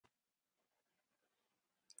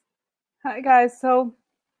Hi guys, so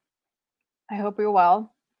I hope you're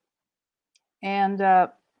well. And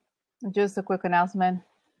just a quick announcement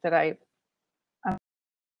that I'm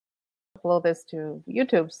upload this to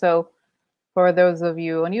YouTube. So for those of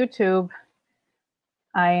you on YouTube,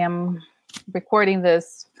 I am recording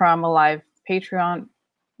this from a live Patreon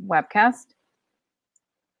webcast.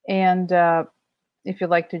 And if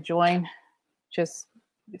you'd like to join, just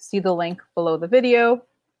see the link below the video.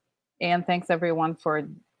 And thanks everyone for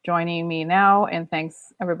joining me now. And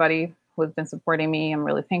thanks everybody who has been supporting me. I'm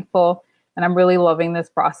really thankful. And I'm really loving this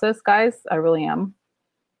process, guys. I really am.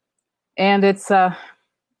 And it's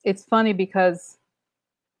funny because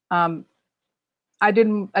I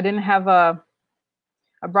didn't have a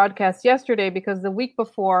broadcast yesterday because the week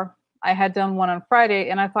before I had done one on Friday,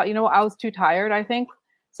 and I thought, I was too tired. I think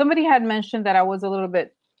somebody had mentioned that I was a little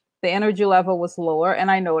bit, the energy level was lower, and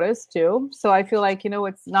I noticed too. So I feel like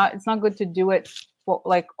it's not good to do it for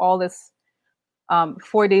like all this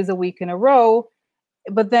 4 days a week in a row.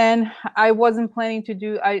 But then I wasn't planning to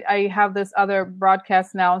do. I have this other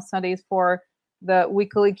broadcast now on Sundays for the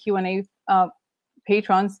weekly Q&A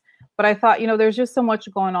patrons. But I thought, there's just so much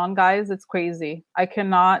going on, guys. It's crazy. I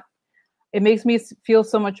cannot. It makes me feel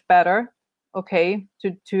so much better, okay,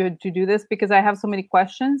 to do this because I have so many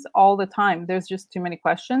questions all the time. There's just too many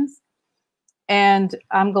questions, and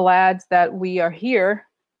I'm glad that we are here,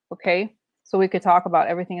 okay, so we could talk about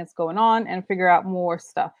everything that's going on and figure out more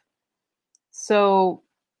stuff. So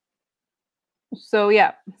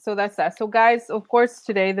yeah, so that's that. So guys, of course,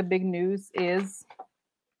 today the big news is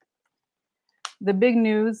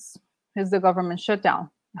the government shutdown.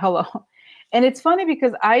 Hello. And it's funny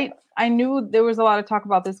because I knew there was a lot of talk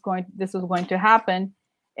about this was going to happen,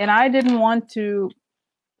 and I didn't want to.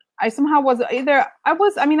 I somehow was either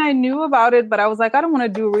I mean I knew about it, but I was like, I don't want to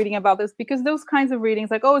do a reading about this because those kinds of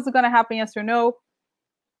readings, like, oh, is it going to happen, yes or no?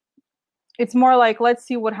 It's more like, let's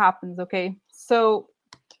see what happens, okay? So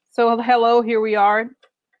hello, here we are.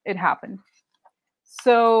 It happened.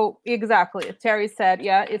 So exactly, Terry said,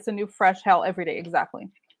 yeah, it's a new fresh hell every day.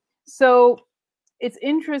 Exactly. So it's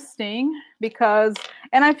interesting because,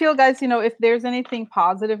 and I feel, guys, if there's anything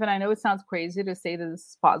positive, and I know it sounds crazy to say that this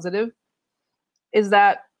is positive, is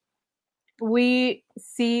that we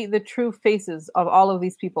see the true faces of all of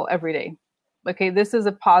these people every day. Okay, this is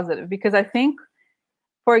a positive because I think,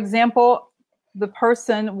 for example,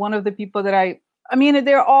 one of the people that I mean,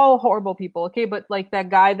 they're all horrible people, okay, but like that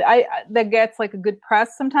guy that gets like a good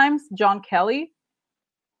press sometimes, John Kelly.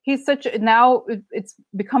 He's now it's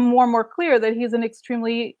become more and more clear that he's an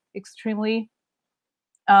extremely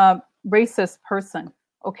racist person.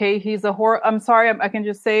 Okay, he's I'm sorry, I can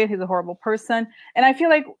just say it. He's a horrible person, and I feel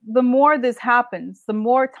like the more this happens, the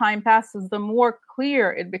more time passes, the more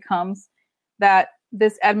clear it becomes that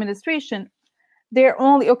this administration, they're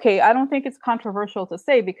only, okay, I don't think it's controversial to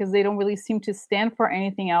say because they don't really seem to stand for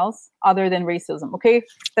anything else other than racism. Okay,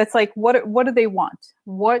 that's like, what do they want?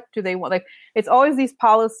 What do they want? Like, it's always these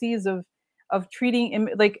policies of treating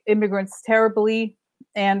like immigrants terribly,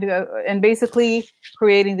 and basically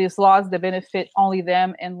creating these laws that benefit only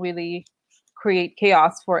them and really create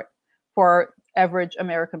chaos for average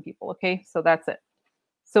American people. Okay, so that's it.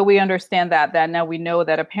 So we understand that now we know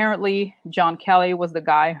that apparently John Kelly was the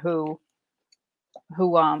guy who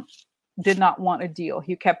did not want a deal.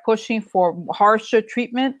 He kept pushing for harsher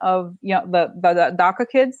treatment of the DACA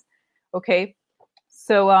kids. Okay,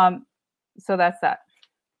 so so that's that.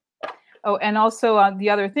 Oh, and also the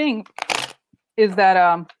other thing is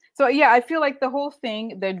that so yeah, I feel like the whole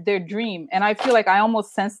thing, their dream, and I feel like I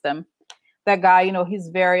almost sense them. That guy, he's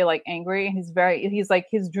very like angry, and he's like,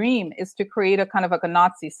 his dream is to create a kind of like a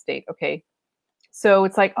Nazi state. Okay, so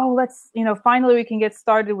it's like, oh, let's, finally we can get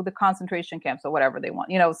started with the concentration camps or whatever they want,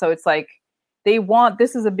 so it's like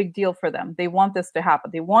this is a big deal for them. They want this to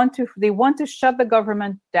happen. They want to shut the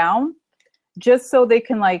government down just so they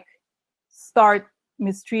can like start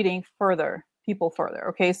mistreating people further.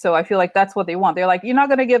 Okay, so I feel like that's what they want. They're like, you're not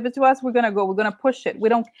going to give it to us, we're going to push it.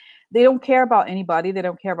 They don't care about anybody. They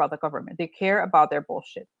don't care about the government. They care about their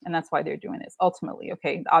bullshit, and that's why they're doing this ultimately.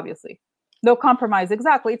 Okay, obviously no compromise.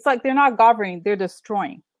 Exactly. It's like they're not governing, they're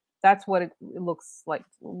destroying. That's what it looks like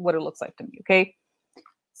to me. Okay,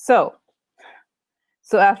 so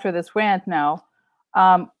after this rant now,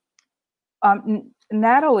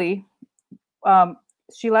 Natalie,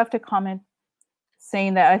 she left a comment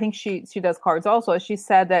saying that, I think she does cards also. She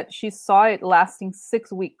said that she saw it lasting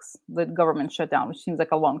 6 weeks, the government shutdown, which seems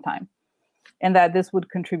like a long time, and that this would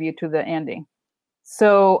contribute to the ending.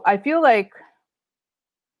 So I feel like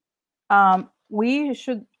we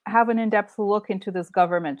should have an in-depth look into this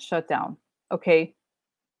government shutdown, okay,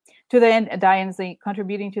 to the end,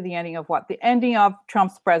 contributing to the ending of what? The ending of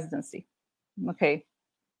Trump's presidency. Okay.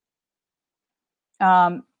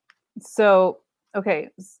 So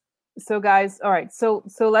guys, all right. So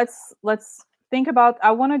let's think about,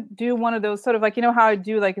 I want to do one of those sort of like, you know how I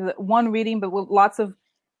do like one reading, but with lots of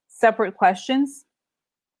separate questions.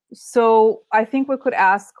 So I think we could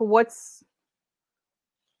ask,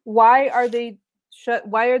 why are they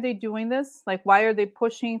doing this? Like, why are they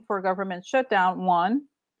pushing for government shutdown? 1,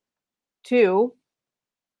 2,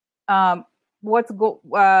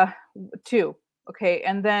 2. Okay.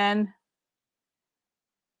 And then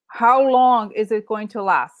how long is it going to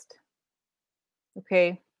last?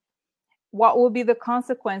 Okay. What will be the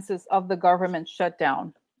consequences of the government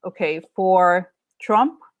shutdown? Okay. For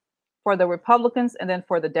Trump, for the Republicans, and then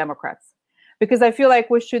for the Democrats. Because I feel like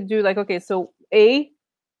we should do like, okay, so A,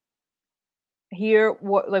 here,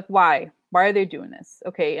 why are they doing this?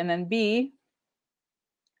 Okay. And then B,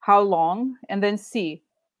 how long? And then C,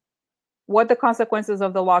 what the consequences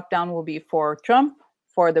of the lockdown will be for Trump,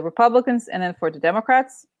 for the Republicans, and then for the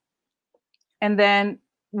Democrats. And then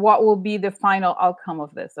what will be the final outcome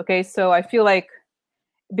of this? Okay, so I feel like,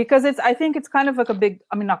 because I think it's kind of like a big,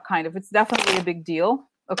 I mean, not kind of, it's definitely a big deal.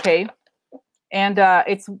 Okay. And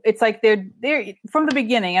it's like they're from the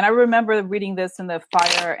beginning. And I remember reading this in the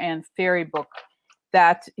Fire and Fury book,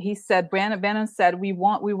 that he said, Bannon said, we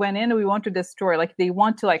went in and we want to destroy, like they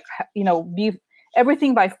want to like, you know, be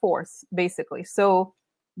everything by force, basically. So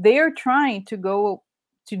they are trying to go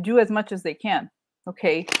to do as much as they can.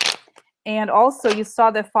 Okay. And also you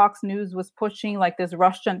saw that Fox News was pushing like this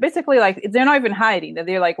Russian, basically like they're not even hiding that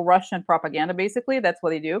they're like Russian propaganda. Basically, that's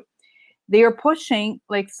what they do. They are pushing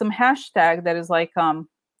like some hashtag that is like,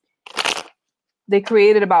 they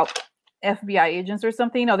created about FBI agents or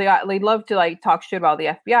something. You know, they love to like talk shit about the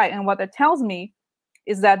FBI. And what that tells me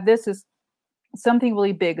is that this is something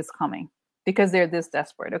really big is coming, because they're this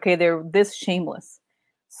desperate. Okay. They're this shameless.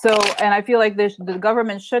 So, and I feel like the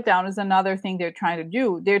government shutdown is another thing they're trying to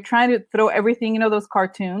do. They're trying to throw everything, you know, those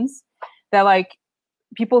cartoons that like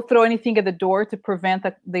people throw anything at the door to prevent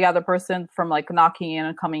the other person from like knocking in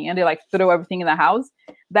and coming in. They like throw everything in the house.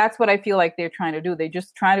 That's what I feel like they're trying to do. They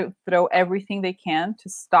just try to throw everything they can to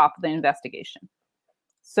stop the investigation.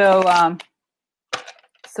 So,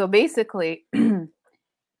 so basically,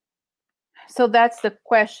 so that's the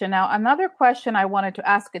question. Now, another question I wanted to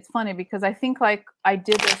ask, it's funny because I think like I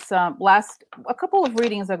did this a couple of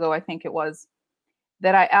readings ago, I think it was,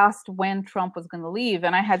 that I asked when Trump was going to leave.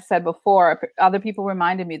 And I had said before, other people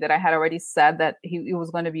reminded me that I had already said that he was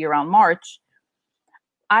going to be around March.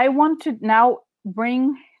 I want to now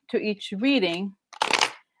bring to each reading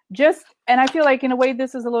and I feel like in a way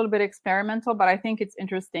this is a little bit experimental, but I think it's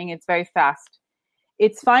interesting. It's very fast.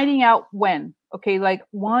 It's finding out when, okay, like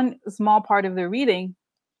one small part of the reading,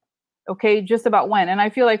 okay, just about when. And I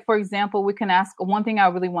feel like, for example, we can ask, one thing I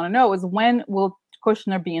really want to know is, when will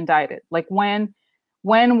Kushner be indicted? Like when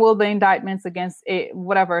will the indictments against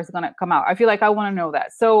whatever is going to come out? I feel like I want to know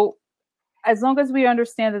that. So as long as we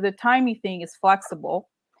understand that the timing thing is flexible,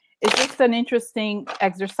 it's just an interesting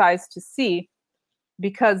exercise to see,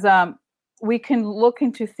 because we can look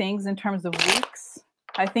into things in terms of weeks.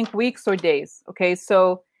 I think weeks or days. Okay,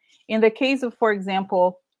 so in the case of, for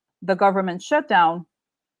example, the government shutdown,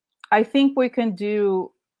 I think we can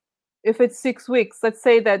do, if it's 6 weeks, let's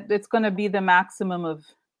say that it's going to be the maximum of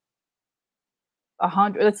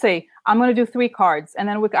 100. Let's say I'm going to do 3 cards, and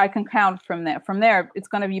then I can count from there. From there, it's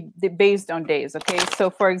going to be based on days. Okay, so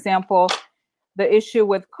for example, the issue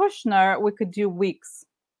with Kushner, we could do weeks,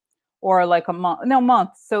 or like a month. No, month.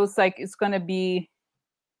 So it's like it's going to be.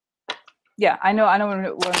 Yeah, I know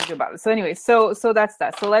what to do about it. So anyway, so that's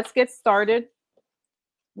that. So let's get started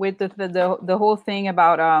with the whole thing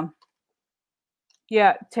about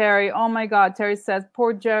yeah, Terry. Oh my God, Terry says,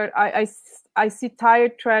 poor Jared. I see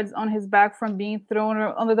tired treads on his back from being thrown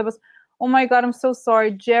under the bus. Oh my God, I'm so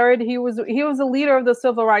sorry, Jared. He was a leader of the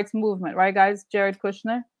civil rights movement, right, guys? Jared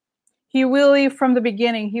Kushner. He really, from the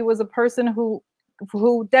beginning, he was a person who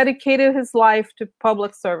dedicated his life to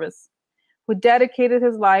public service, who dedicated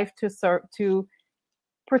his life to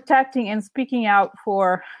protecting and speaking out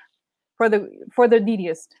for the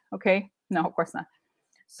neediest. Okay, no, of course not.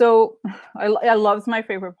 So I love, it's my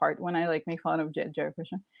favorite part when I like make fun of Jared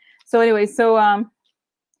Kushner. So anyway,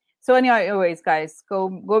 anyways, guys,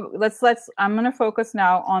 go. Let's. I'm gonna focus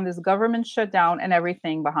now on this government shutdown and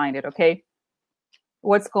everything behind it. Okay,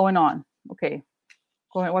 what's going on? Okay,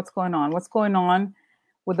 what's going on? What's going on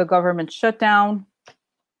with the government shutdown?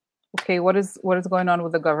 Okay, what is going on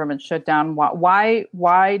with the government shutdown?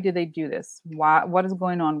 Why did they do this? What is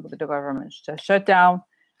going on with the government shutdown?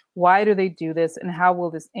 Why do they do this, and how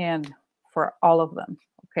will this end for all of them?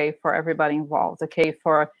 Okay, for everybody involved. Okay,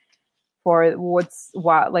 for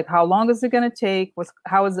like how long is it going to take?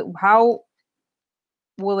 How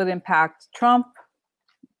will it impact Trump,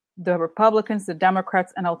 the Republicans, the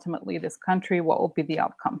Democrats, and ultimately this country? What will be the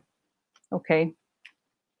outcome? Okay.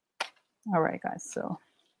 All right, guys. So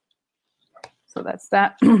that's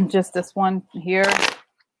that. Just this one here.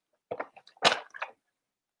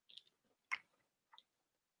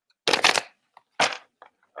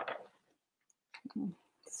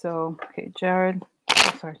 So, okay, Jared,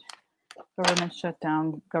 I'm sorry. Government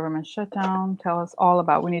shutdown. Tell us all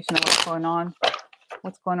about, we need to know what's going on.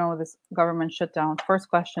 What's going on with this government shutdown? First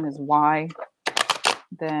question is why,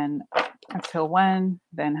 then until when,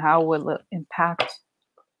 then how will it impact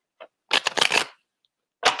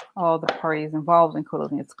all the parties involved,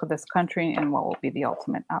 including this country, and what will be the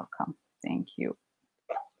ultimate outcome? Thank you.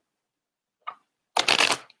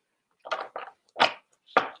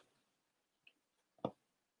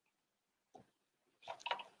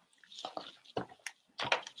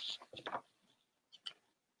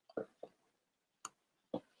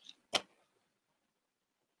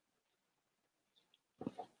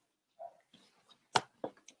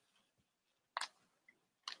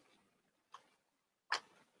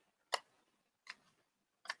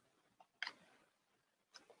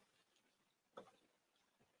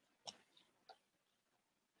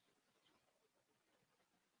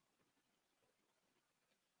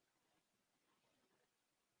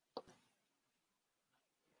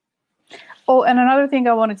 Oh, and another thing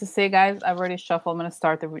I wanted to say, guys, I've already shuffled. I'm going to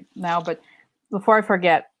start now, but before I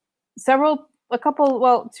forget, two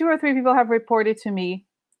or three people have reported to me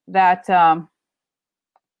that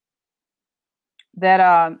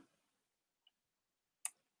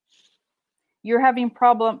you're having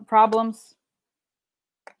problems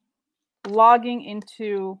logging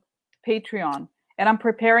into Patreon, and I'm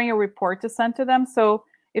preparing a report to send to them. So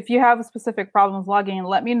if you have specific problems logging in,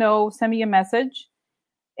 let me know. Send me a message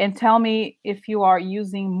and tell me if you are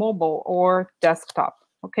using mobile or desktop,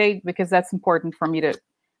 okay? Because that's important for me to,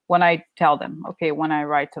 when I tell them, okay, when I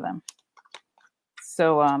write to them.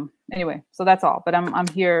 So anyway, so that's all. But I'm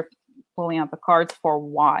here pulling out the cards for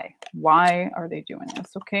why. Why are they doing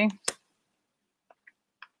this, okay?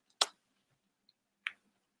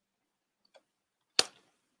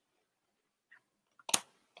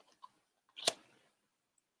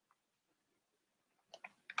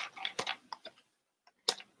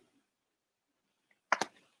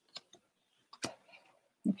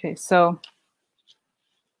 Okay, so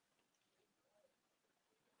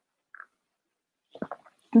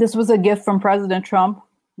this was a gift from President Trump.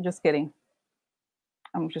 I'm just kidding.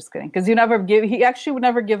 I'm just kidding. Because he actually would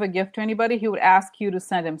never give a gift to anybody. He would ask you to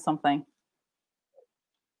send him something.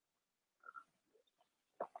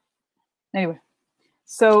 Anyway,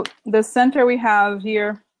 so the center we have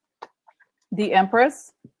here, the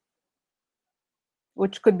Empress,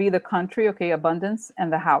 which could be the country, okay, abundance,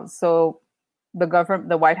 and the house. So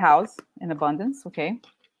the White House in abundance, okay,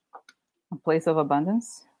 a place of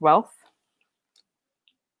abundance, wealth.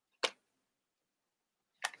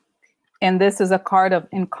 And this is a card of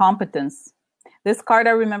incompetence. This card,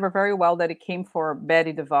 I remember very well that it came for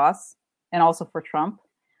Betty DeVos and also for Trump.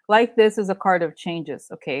 Like this is a card of changes,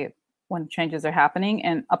 okay, when changes are happening.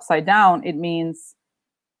 And upside down, it means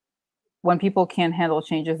when people can't handle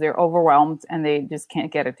changes, they're overwhelmed and they just can't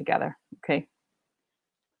get it together, okay?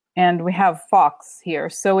 And we have Fox here.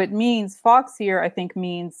 So it means, Fox here, I think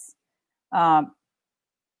means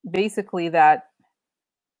basically that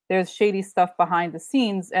there's shady stuff behind the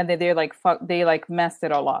scenes and they messed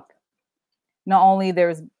it all up. Not only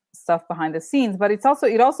there's stuff behind the scenes, but it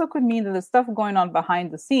also could mean that the stuff going on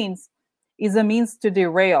behind the scenes is a means to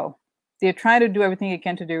derail. They're trying to do everything they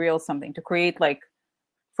can to derail something, to create like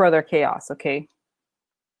further chaos, okay?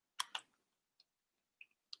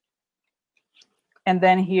 And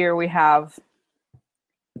then here we have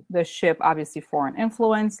the ship, obviously foreign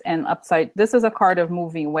influence, and upside, this is a card of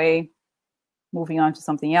moving away, moving on to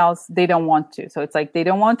something else. They don't want to. So it's like they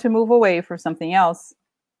don't want to move away for something else.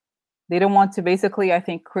 They don't want to basically, I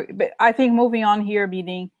think moving on here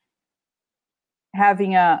meaning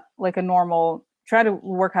having a normal, try to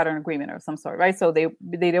work out an agreement of some sort, right? So they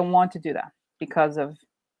don't want to do that because of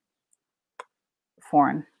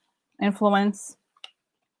foreign influence.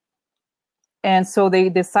 And so they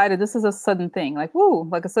decided this is a sudden thing, like, woo,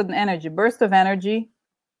 like a sudden energy, burst of energy.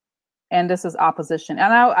 And this is opposition.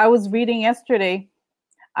 And I was reading yesterday,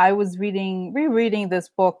 rereading this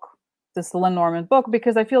book, this Lynn Norman book,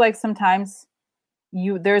 because I feel like sometimes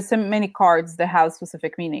there's so many cards that have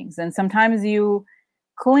specific meanings. And sometimes you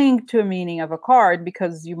cling to a meaning of a card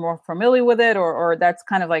because you're more familiar with it, or that's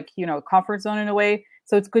kind of like, you know, comfort zone in a way.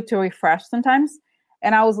 So it's good to refresh sometimes.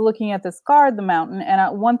 And I was looking at this card, the Mountain,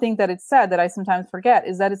 and one thing that it said that I sometimes forget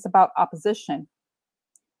is that it's about opposition.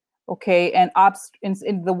 Okay, and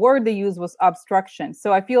in the word they used was obstruction.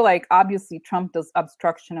 So I feel like obviously Trump does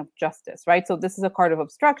obstruction of justice, right? So this is a card of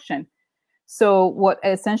obstruction. So what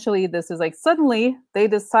essentially this is like, suddenly they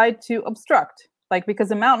decide to obstruct, like, because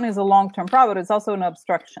the Mountain is a long-term problem, it's also an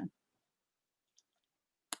obstruction.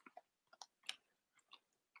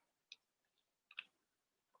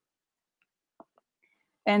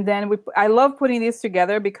 And then I love putting these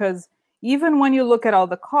together because even when you look at all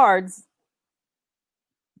the cards,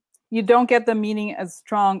 you don't get the meaning as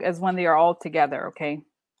strong as when they are all together, okay?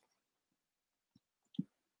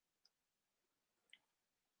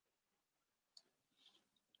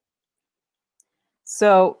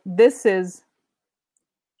 So this is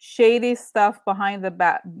shady stuff behind the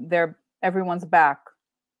back, everyone's back,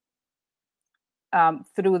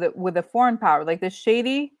 with the foreign power, like the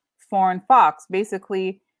shady foreign fox,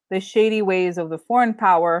 basically the shady ways of the foreign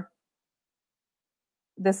power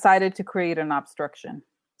decided to create an obstruction.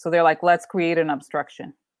 So they're like, let's create an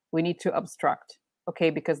obstruction. We need to obstruct, okay?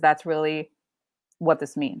 Because that's really what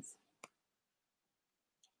this means.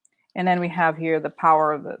 And then we have here the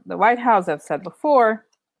power of the White House, I've said before.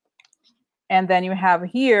 And then you have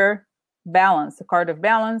here balance, the card of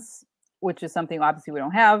balance, which is something obviously we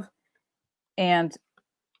don't have. And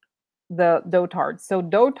the dotard. So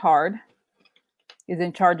dotard is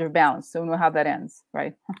in charge of balance. So we know how that ends,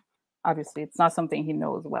 right? Obviously, it's not something he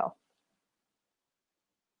knows well.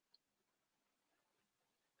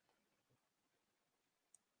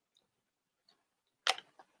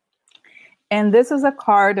 And this is a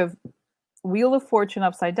card of Wheel of Fortune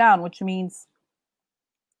upside down, which means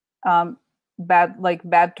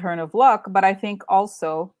bad turn of luck. But I think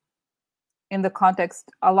also in the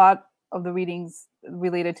context, a lot of the readings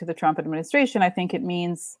related to the Trump administration, I think it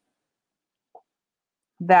means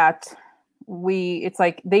that it's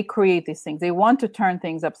like they create these things. They want to turn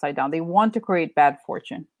things upside down. They want to create bad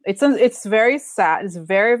fortune. It's very sad. It's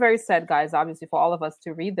very, very sad, guys, obviously, for all of us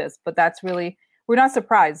to read this, but that's really, we're not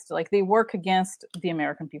surprised. Like, they work against the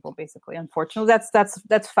American people, basically. Unfortunately, that's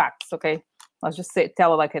facts. Okay, let's just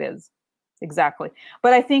tell it like it is. Exactly.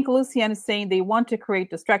 But I think Lucienne is saying they want to create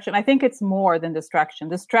distraction. I think it's more than distraction.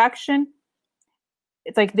 Distraction,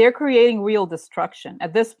 it's like they're creating real destruction.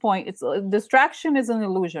 At this point, distraction is an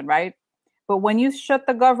illusion, right? But when you shut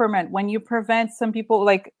the government, when you prevent some people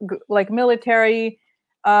like military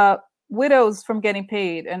widows from getting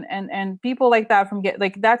paid and people like that from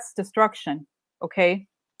that's destruction. Okay,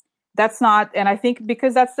 that's not, and I think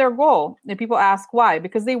because that's their goal. And people ask why?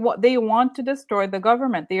 Because they want to destroy the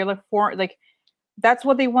government. They are that's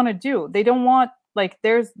what they want to do. They don't want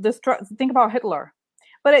think about Hitler.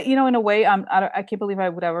 But in a way, I can't believe I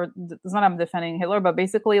would ever. It's not I'm defending Hitler, but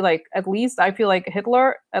basically, like, at least I feel like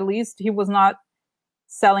Hitler, at least he was not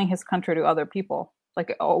selling his country to other people,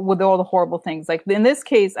 like, with all the horrible things. Like, in this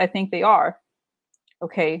case, I think they are.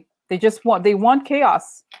 Okay, they want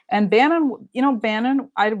chaos. And Bannon,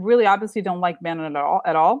 I really obviously don't like Bannon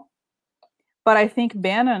at all. But I think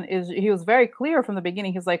Bannon he was very clear from the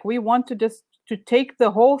beginning. He's like, we want to take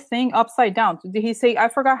the whole thing upside down. Did he say? I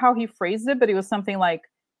forgot how he phrased it, but it was something like,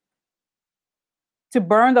 to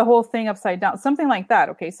burn the whole thing upside down, something like that.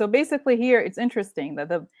 Okay, so basically here it's interesting that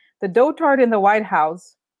the dotard in the White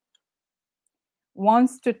House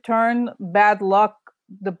wants to turn bad luck,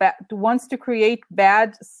 wants to create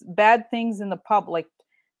bad things in the public,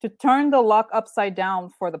 to turn the luck upside down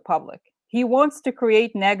for the public. He wants to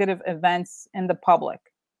create negative events in the public.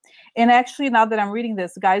 And actually, now that I'm reading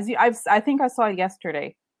this, guys, I think I saw it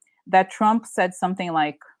yesterday that Trump said something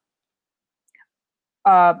like,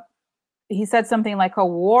 he said something like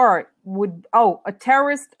a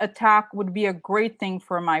terrorist attack would be a great thing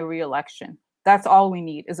for my reelection. That's all we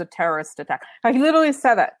need is a terrorist attack. He literally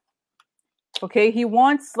said that. Okay, he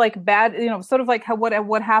wants like bad, sort of like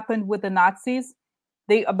what happened with the Nazis.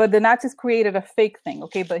 But the Nazis created a fake thing.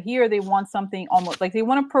 Okay, but here they want something almost like they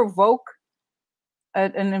want to provoke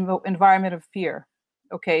an environment of fear.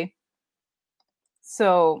 Okay,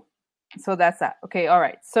 so that's that. Okay, all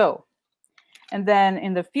right. So. And then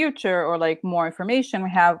in the future, or like more information, we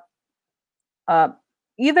have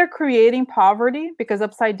either creating poverty, because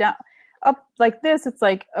upside down, up like this, it's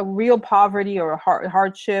like a real poverty or a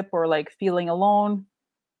hardship, or like feeling alone.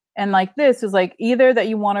 And like this is like either that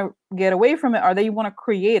you want to get away from it or that you want to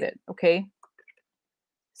create it. Okay.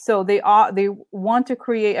 So they want to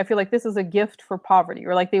create, I feel like this is a gift for poverty,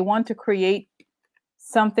 or like they want to create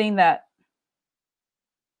something that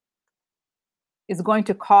is going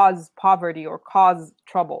to cause poverty or cause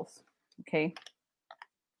troubles. Okay.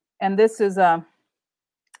 And this is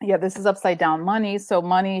this is upside down money. So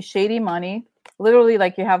money, shady money, literally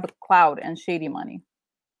like you have the cloud and shady money.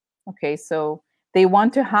 Okay, so they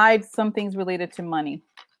want to hide some things related to money.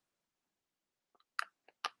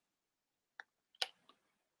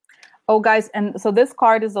 Oh, guys, and so this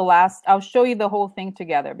card is the last. I'll show you the whole thing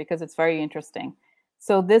together because it's very interesting.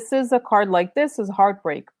 So this is a card like this is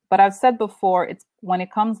heartbreak. But I've said before, it's when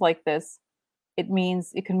it comes like this, it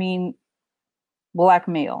can mean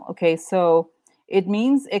blackmail. Okay, so it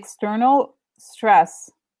means external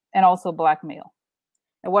stress and also blackmail.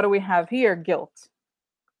 And what do we have here? Guilt.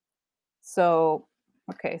 So,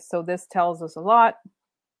 okay, so this tells us a lot.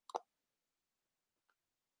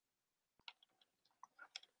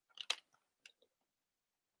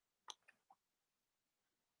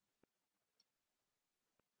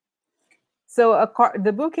 So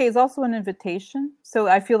the bouquet is also an invitation. So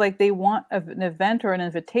I feel like they want an event or an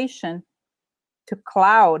invitation to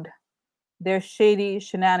cloud their shady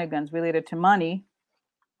shenanigans related to money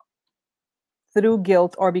through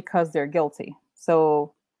guilt or because they're guilty.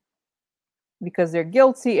 So because they're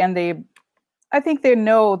guilty and I think they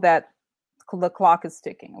know that the clock is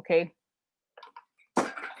ticking, okay?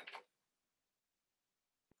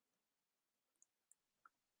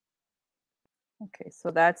 Okay,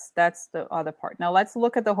 so that's the other part. Now let's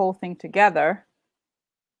look at the whole thing together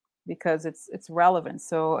because it's relevant.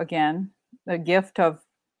 So again, the gift of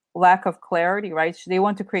lack of clarity, right? They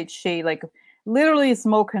want to create shade, like literally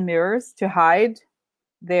smoke and mirrors to hide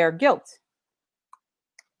their guilt.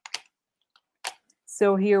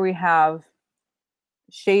 So here we have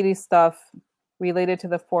shady stuff related to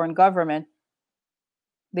the foreign government.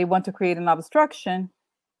 They want to create an obstruction.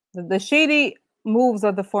 The shady moves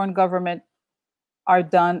of the foreign government are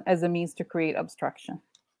done as a means to create obstruction.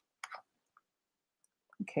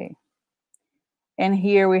 Okay. And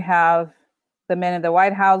here we have the man in the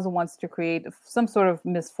White House who wants to create some sort of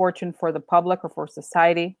misfortune for the public or for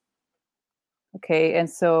society. Okay,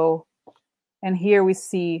 and here we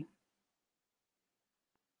see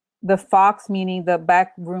the fox, meaning the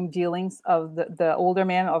backroom dealings of the older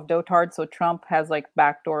man of dotard. So Trump has like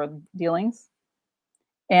backdoor dealings.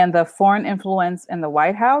 And the foreign influence in the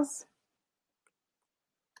White House.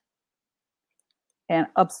 And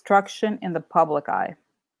obstruction in the public eye.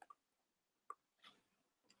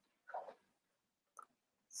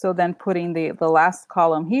 So then putting the last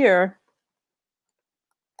column here,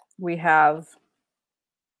 we have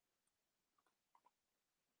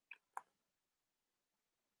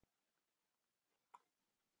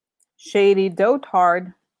shady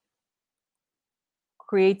dotard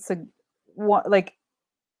creates like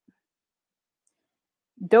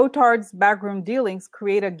dotard's backroom dealings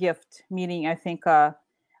create a gift, meaning I think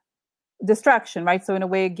distraction, right? So in a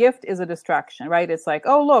way, a gift is a distraction, right? It's like,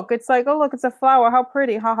 oh look, it's a flower, how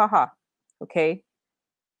pretty, ha ha ha. Okay.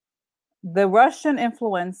 The Russian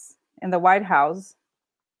influence in the White House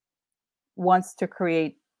wants to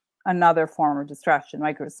create another form of distraction,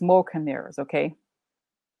 like smoke and mirrors, okay?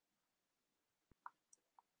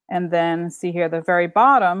 And then see here, the very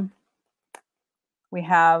bottom, we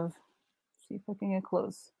have, see if I can get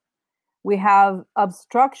close. We have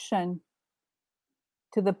obstruction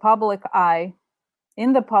to the public eye,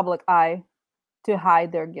 in the public eye, to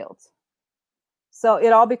hide their guilt. So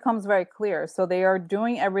it all becomes very clear. So they are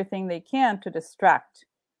doing everything they can to distract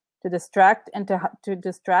and to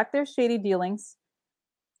distract their shady dealings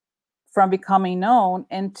from becoming known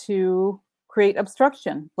and to create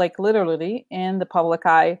obstruction, like literally in the public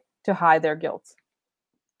eye, to hide their guilt.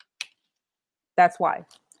 That's why.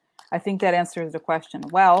 I think that answers the question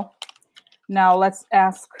well. Now let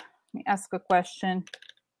me ask a question.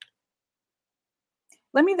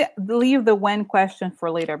 Let me leave the when question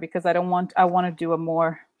for later because I want to do a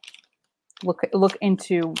more look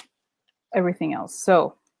into everything else.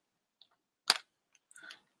 So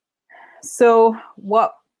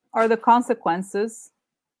what are the consequences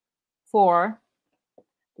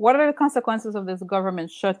what are the consequences of this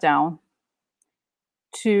government shutdown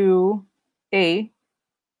to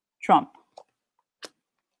Trump?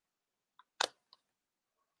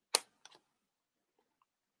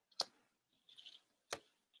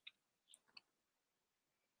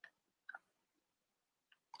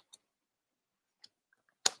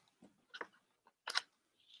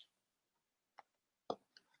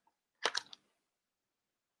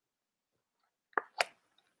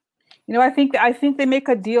 You know, I think they make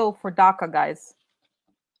a deal for DACA, guys.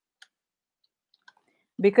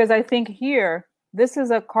 Because I think here, this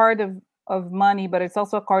is a card of money, but it's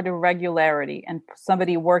also a card of regularity and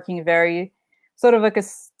somebody working very sort of like a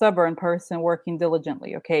stubborn person working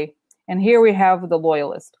diligently, okay? And here we have the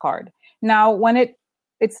loyalist card. Now, when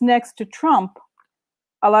it's next to Trump,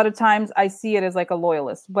 a lot of times I see it as like a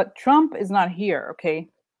loyalist, but Trump is not here, okay?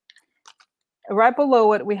 Right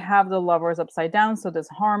below it, we have the lovers upside down, so there's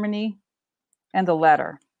harmony and the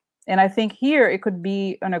letter. And I think here it could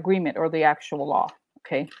be an agreement or the actual law,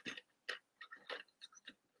 okay?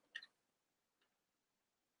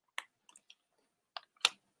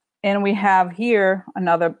 And we have here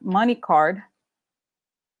another money card,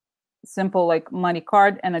 simple like money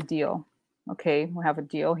card and a deal. Okay, we have a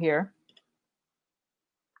deal here.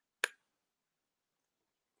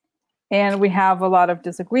 And we have a lot of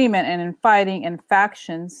disagreement and infighting and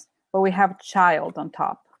factions, but we have child on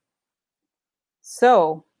top.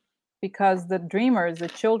 So, because the dreamers, the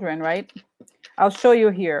children, right? I'll show you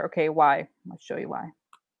here, okay, why. I'll show you why.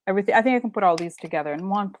 Everything, I think I can put all these together in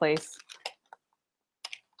one place.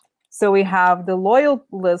 So we have the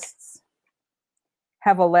loyalists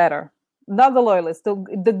have a letter. Not the loyalists,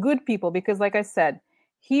 the good people, because like I said,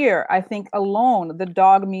 here, I think alone, the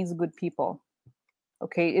dog means good people.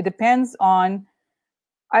 Okay, it depends on,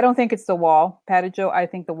 I don't think it's the wall, Patty Joe. I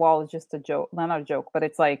think the wall is just a joke. Well, not a joke, but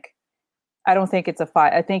it's like, I don't think it's a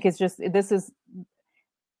fight. I think it's just, this is,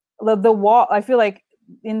 the wall, I feel like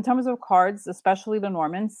in terms of cards, especially the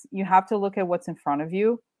Normans, you have to look at what's in front of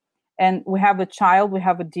you. And we have a child, we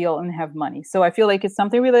have a deal, and we have money. So I feel like it's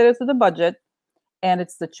something related to the budget, and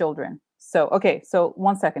it's the children. So, okay, so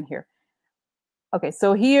 1 second here. Okay,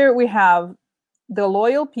 so here we have the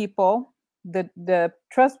loyal people, the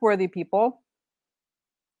trustworthy people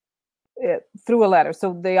through a letter.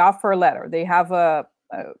 So they offer a letter. They have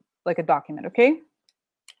like a document, okay?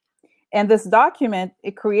 And this document,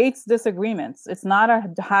 it creates disagreements. It's not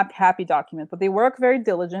a happy document, but they work very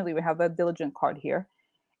diligently. We have a diligent card here.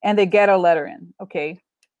 And they get a letter in, okay?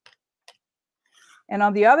 And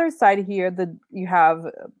on the other side here, you have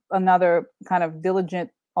another kind of diligent,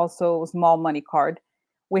 also small money card.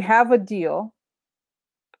 We have a deal,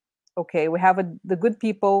 okay? We have the good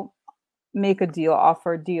people make a deal,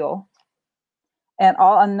 offer a deal. And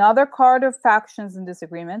another card of factions and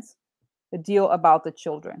disagreements, the deal about the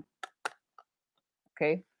children,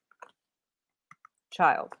 okay?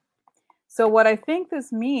 Child. So what I think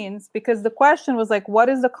this means, because the question was like, what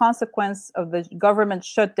is the consequence of the government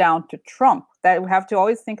shutdown to Trump? That we have to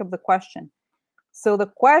always think of the question. So the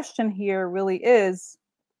question here really is,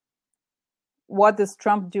 what does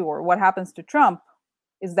Trump do, or what happens to Trump?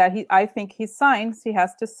 Is that I think he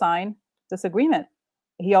has to sign this agreement.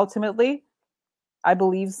 He ultimately, I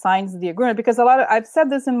believe, signs the agreement, because I've said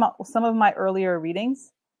this in some of my earlier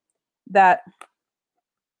readings, that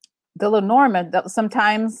the Lenormand, that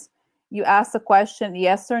sometimes you ask the question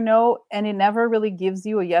yes or no, and it never really gives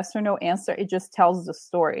you a yes or no answer. It just tells the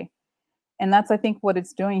story. And that's, I think, what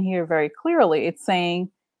it's doing here very clearly. It's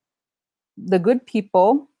saying the good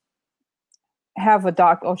people have a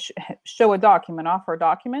show a document, offer a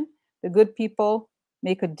document. The good people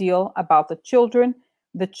make a deal about the children.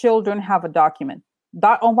 The children have a document.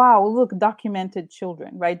 Oh, wow, look, documented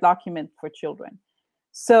children, right? Document for children.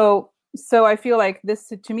 So I feel like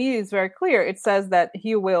this, to me, is very clear. It says that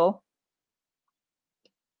he will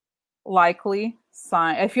likely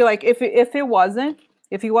sign. I feel like if he wasn't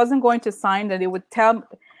going to sign, that it would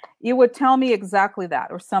tell me exactly that,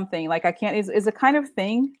 or something. Like, I can't, is a kind of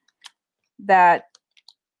thing that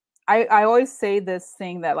I always say this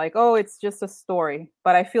thing that like, oh, it's just a story,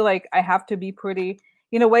 but I feel like I have to be pretty,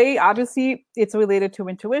 in a way, obviously it's related to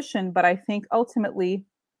intuition, but I think ultimately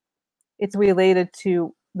it's related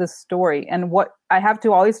to the story, and what I have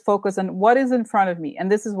to always focus on what is in front of me.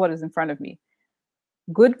 And this is what is in front of me.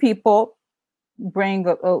 Good people bring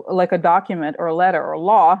like a document or a letter or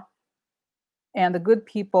law, and the good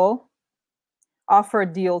people offer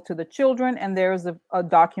a deal to the children, and there's a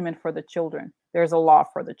document for the children. There's a law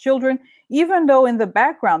for the children, even though in the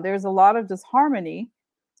background there's a lot of disharmony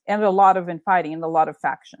and a lot of infighting and a lot of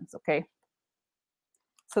factions, okay?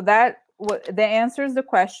 So that answers the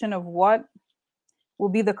question of what will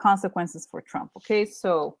be the consequences for Trump, okay?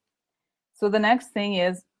 So the next thing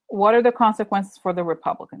is, what are the consequences for the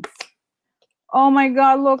Republicans? Oh my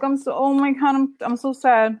God, look, oh my God, I'm so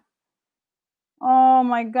sad. Oh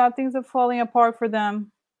my God, things are falling apart for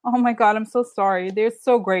them. Oh my God, I'm so sorry. They're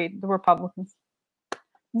so great, the Republicans.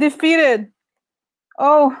 Defeated.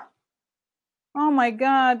 Oh my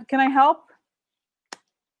God, can I help?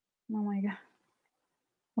 Oh my God.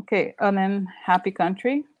 Okay, and then happy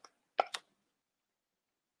country.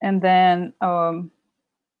 And then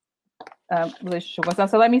relationship.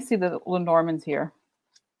 So let me see the Lenormands here.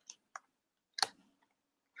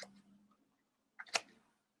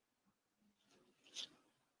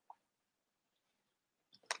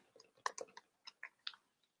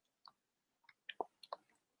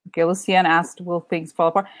 Okay, Lucienne asked, will things fall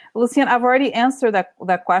apart? Lucienne, I've already answered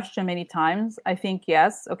that question many times. I think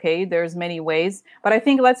yes, okay, there's many ways. But I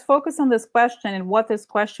think let's focus on this question and what this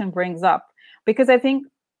question brings up. Because I think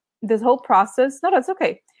this whole process, no, that's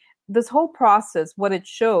okay. This whole process, what it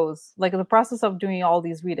shows, like the process of doing all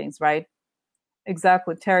these readings, right?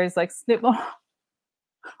 Exactly. Terry's like, snip,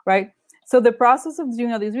 right? So the process of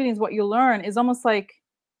doing all these readings, what you learn is almost like,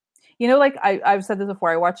 you know, like I've said this before,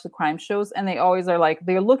 I watch the crime shows and they always are like,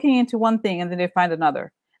 they're looking into one thing and then they find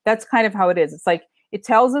another. That's kind of how it is. It's like, it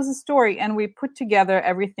tells us a story and we put together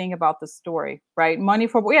everything about the story, right? Money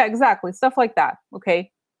for, yeah, exactly. Stuff like that.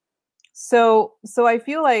 Okay. So I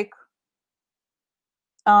feel like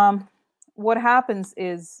what happens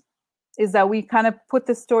is that we kind of put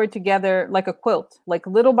the story together like a quilt, like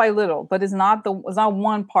little by little, but it's not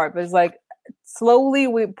one part, but it's like slowly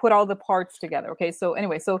we put all the parts together. Okay. So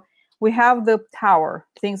anyway, so we have the tower,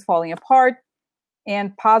 things falling apart,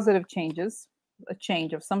 and positive changes, a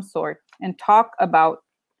change of some sort, and talk about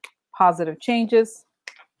positive changes.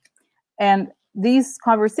 And these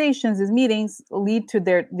conversations, these meetings lead to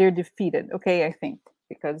they're defeated. Okay, I think,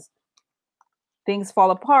 because things fall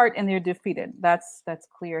apart and they're defeated. That's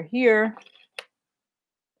clear here.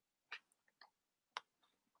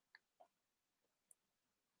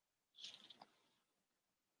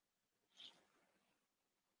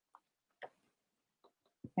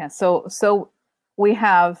 Yeah, so we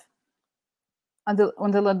have on the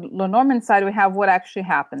Lenormand side, we have what actually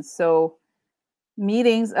happens. So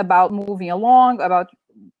meetings about moving along, about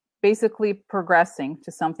basically progressing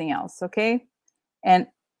to something else, okay? And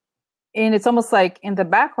it's almost like in the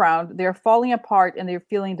background, they're falling apart and they're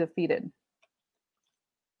feeling defeated.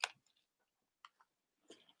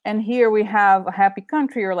 And here we have a happy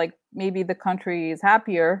country, or like maybe the country is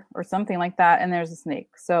happier or something like that, and there's a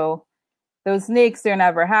snake. So those snakes, they're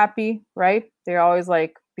never happy, right? They're always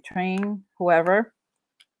like betraying whoever.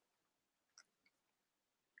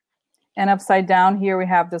 And upside down here, we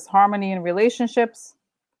have this harmony in relationships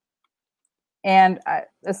and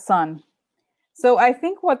a sun. So I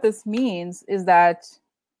think what this means is that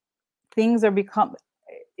things are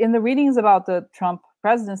in the readings about the Trump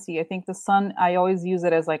presidency, I think the sun, I always use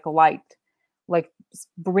it as like a light, like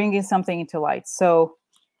bringing something into light. So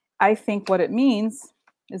I think what it means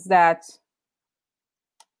is that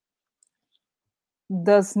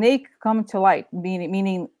the snake come to light,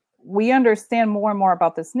 meaning we understand more and more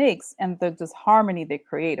about the snakes and this harmony they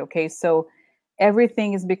create. Okay, so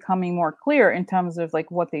everything is becoming more clear in terms of like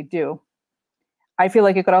what they do. I feel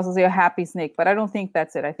like you could also say a happy snake, but I don't think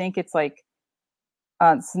that's it. I think it's like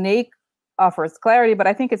snake offers clarity, but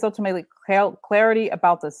I think it's ultimately clarity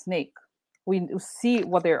about the snake. We see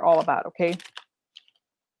what they're all about. Okay,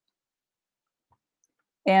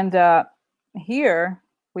 and here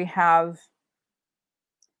we have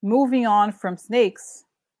moving on from snakes.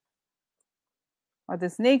 Or the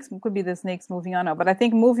snakes, could be the snakes moving on. No, but I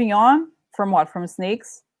think moving on from what? From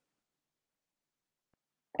snakes,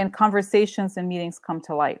 and conversations and meetings come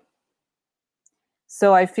to light.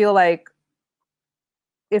 So I feel like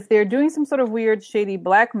if they're doing some sort of weird, shady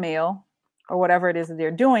blackmail or whatever it is that they're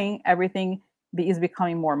doing, everything is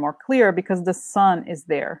becoming more and more clear because the sun is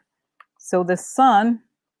there. So the sun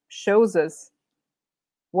shows us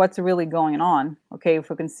what's really going on. Okay, if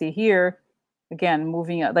we can see here, again,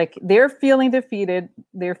 moving up, like they're feeling defeated.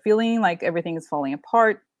 They're feeling like everything is falling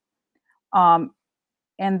apart. And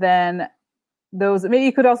then those, maybe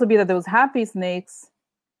it could also be that those happy snakes,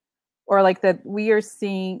 or like that we are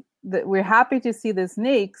seeing, that we're happy to see the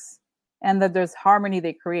snakes and that there's harmony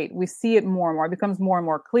they create. We see it more and more. It becomes more and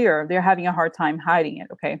more clear. They're having a hard time hiding it.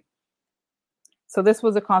 Okay. So this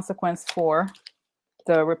was a consequence for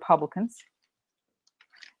the Republicans.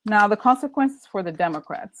 Now the consequences for the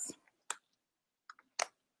Democrats.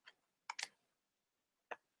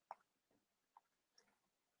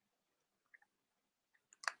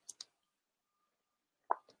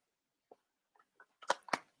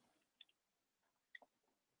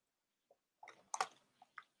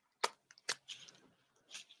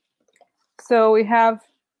 So we have,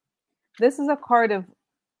 this is a card of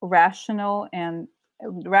rational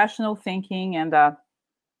thinking and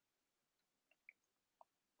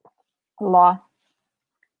law.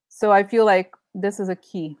 So I feel like this is a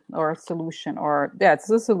key or a solution, or yeah, it's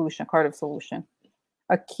a solution, card of solution,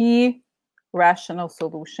 a key rational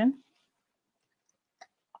solution.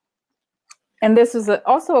 And this is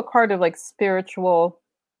also a card of like spiritual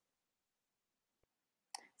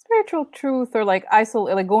truth, or like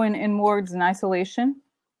like going inwards in isolation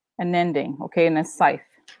and ending. Okay, and a scythe.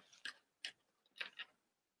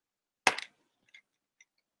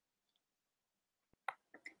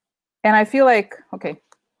 And I feel like, okay,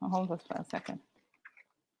 oh, hold on for a second.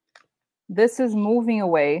 This is moving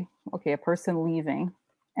away. Okay, a person leaving,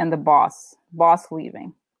 and the boss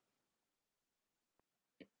leaving.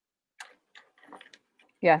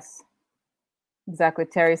 Yes, exactly.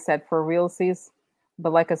 Terry said for realsies,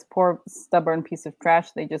 but like a poor, stubborn piece of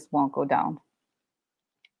trash, they just won't go down.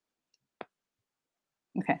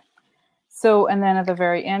 Okay. So, and then at the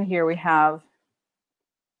very end here, we have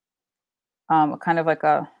kind of like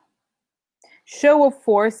a show of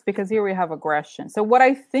force, because here we have aggression. So what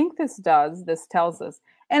I think this does, this tells us,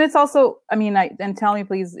 and it's also, I mean, and tell me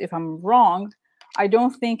please if I'm wrong, I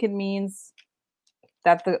don't think it means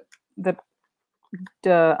that the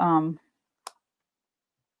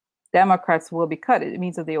Democrats will be cut. It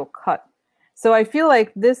means that they will cut. So I feel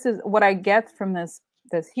like this is what I get from this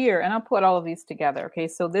here, and I'll put all of these together. Okay,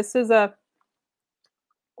 so this is a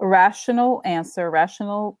rational answer,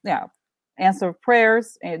 answer of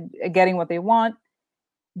prayers and getting what they want.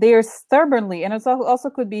 They are stubbornly, and it also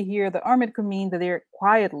could be here, the armed could mean that they're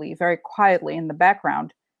quietly, very quietly in the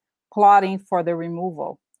background, plotting for the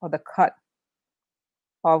removal or the cut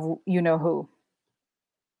of you-know-who.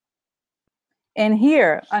 And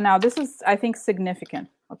here, now this is, I think, significant,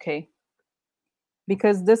 okay?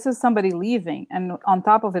 Because this is somebody leaving, and on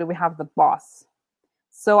top of it, we have the boss.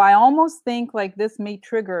 So I almost think like this may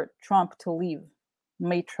trigger Trump to leave.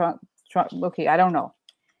 Trump, okay, I don't know.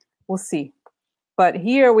 We'll see. But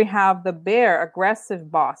here we have the bear,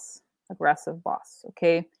 aggressive boss,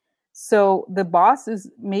 okay? So the boss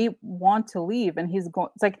may want to leave, and he's going,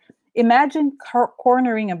 it's like, imagine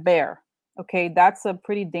cornering a bear, okay? That's a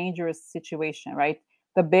pretty dangerous situation, right?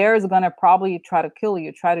 The bear is gonna probably try to kill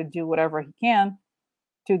you, try to do whatever he can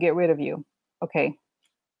to get rid of you, okay?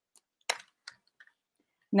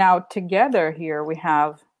 Now together here we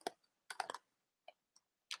have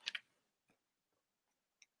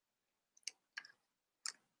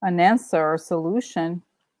an answer or solution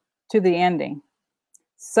to the ending.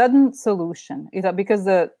 Sudden solution, because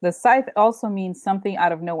the scythe also means something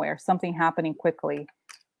out of nowhere, something happening quickly,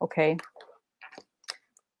 okay?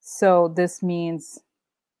 So this means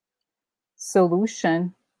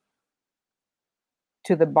solution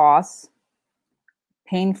to the boss,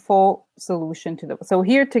 painful solution to the, so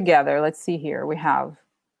here together, let's see here, we have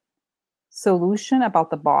solution about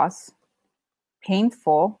the boss,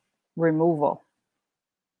 painful removal,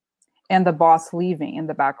 and the boss leaving in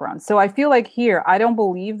the background. So I feel like here, I don't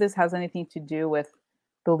believe this has anything to do with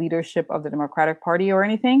the leadership of the Democratic Party or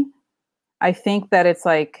anything. I think that it's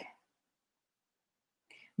like,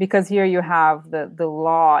 because here you have the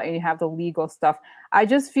law and you have the legal stuff. I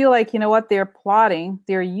just feel like, you know what, they're plotting,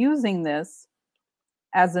 they're using this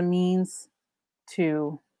as a means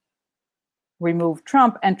to remove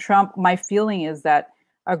Trump. And Trump, my feeling is that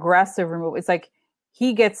aggressive removal, it's like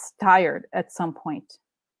he gets tired at some point.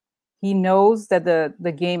 He knows that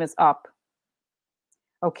the game is up.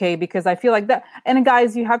 Okay, because I feel like that. And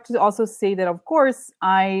guys, you have to also say that, of course,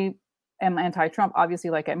 I am anti-Trump, obviously,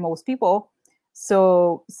 like most people.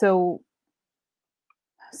 So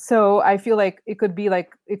I feel like it could be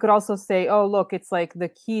like, it could also say, oh, look, it's like the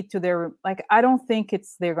key to their, like, I don't think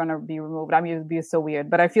they're going to be removed. I mean, it would be so weird,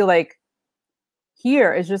 but I feel like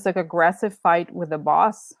here is just like aggressive fight with the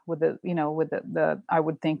boss, with the, you know, with the I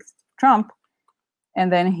would think Trump. And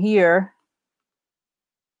then here,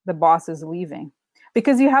 the boss is leaving.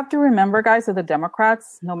 Because you have to remember, guys, that the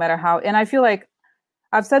Democrats, no matter how, and I feel like,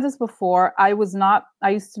 I've said this before, I used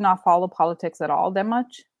to not follow politics at all that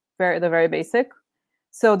much, the very basic.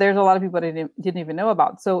 So there's a lot of people that didn't even know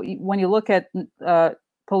about. So when you look at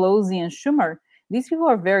Pelosi and Schumer, these people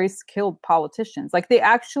are very skilled politicians. Like, they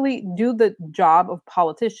actually do the job of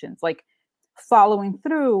politicians, like following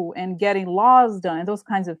through and getting laws done and those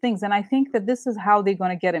kinds of things. And I think that this is how they're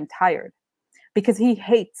going to get him tired, because he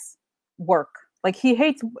hates work. Like, he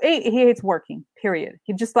hates working, period.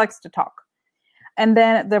 He just likes to talk. And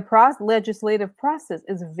then the legislative process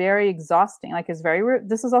is very exhausting. Like, it's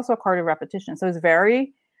this is also a card of repetition. So it's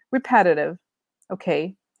very repetitive.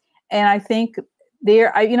 Okay. And I think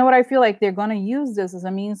you know what, I feel like they're going to use this as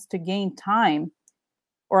a means to gain time,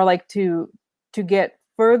 or like to get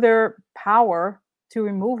further power to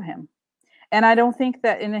remove him. And I don't think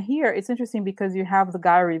that in here, it's interesting because you have the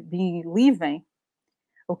guy leaving.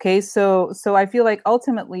 Okay. So I feel like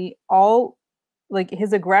ultimately like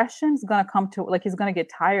his aggression is going to come to, like, he's going to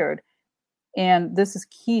get tired. And this is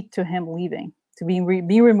key to him leaving, to be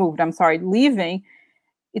removed. I'm sorry, leaving.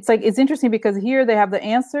 It's like, it's interesting because here they have the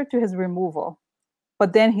answer to his removal,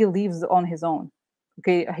 but then he leaves on his own.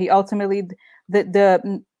 Okay. He ultimately,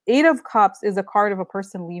 the Eight of Cups is a card of a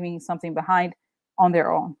person leaving something behind on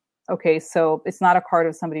their own. Okay. So it's not a card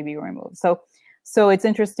of somebody being removed. So So it's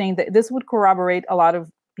interesting that this would corroborate a lot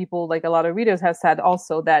of people, like a lot of readers have said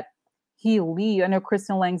also that he leave. I know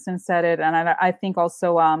Kristen Langston said it, and I think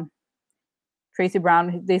also Tracy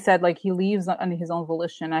Brown, they said like he leaves on his own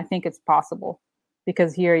volition. I think it's possible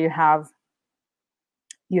because here you have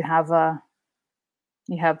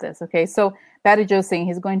this. Okay, so Patty Joe saying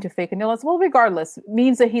he's going to fake an illness. Well, regardless,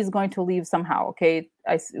 means that he's going to leave somehow. Okay,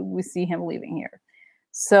 we see him leaving here.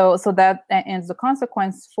 So that ends the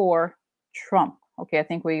consequence for Trump. Okay, I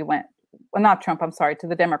think we went, well, not Trump, I'm sorry, to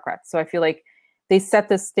the Democrats. So I feel like they set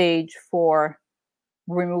the stage for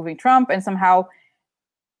removing Trump, and somehow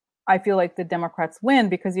I feel like the Democrats win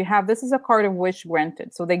because this is a card of wish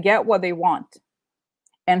granted. So they get what they want,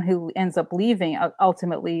 and who ends up leaving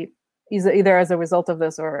ultimately either as a result of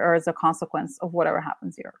this or as a consequence of whatever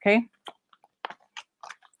happens here. Okay.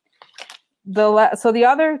 So the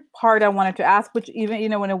other part I wanted to ask, which even,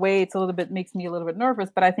 in a way it's a little bit, makes me a little bit nervous,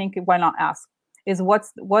 but I think why not ask, is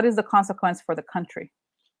what is the consequence for the country?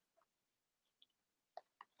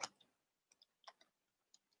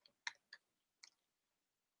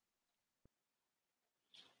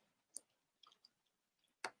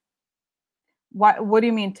 What do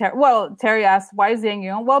you mean, Terry? Well, Terry asked, why is he hanging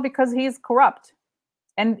on? Well, because he's corrupt.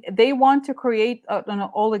 And they want to create an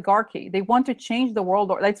oligarchy. They want to change the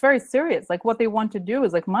world. It's very serious. Like what they want to do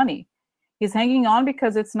is like money. He's hanging on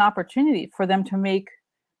because it's an opportunity for them to make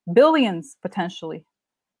billions potentially.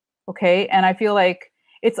 Okay. And I feel like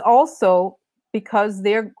it's also because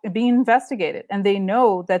they're being investigated, and they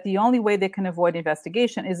know that the only way they can avoid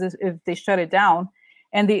investigation is if they shut it down.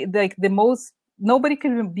 And nobody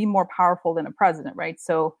can be more powerful than a president, right?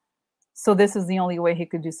 So this is the only way he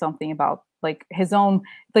could do something about like his own,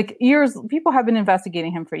 like years, people have been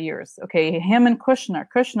investigating him for years. Okay. Him and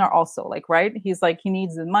Kushner also, like, right. He's like, he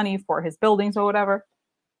needs the money for his buildings or whatever.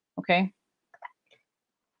 Okay.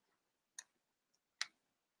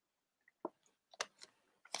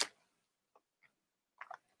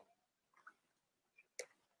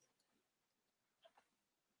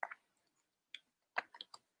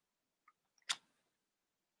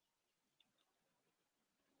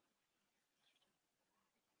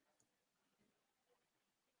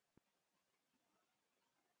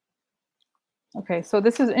 Okay. So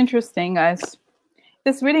this is interesting, guys.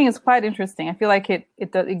 This reading is quite interesting. I feel like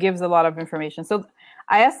it gives a lot of information. So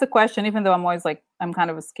I asked the question, even though I'm always like, I'm kind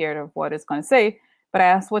of scared of what it's going to say, but I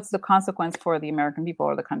asked, what's the consequence for the American people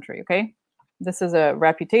or the country? Okay. This is a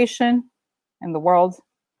reputation in the world.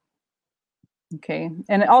 Okay.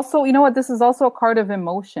 And also, you know what? This is also a card of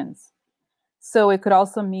emotions. So it could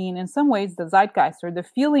also mean in some ways the zeitgeist or the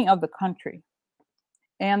feeling of the country.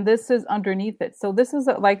 And this is underneath it. So this is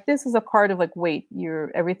a card of like, wait,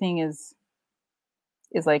 everything is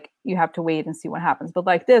like, you have to wait and see what happens. But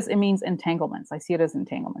like this, it means entanglements. I see it as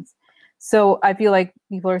entanglements. So I feel like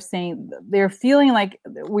people are saying they're feeling like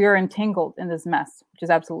we are entangled in this mess, which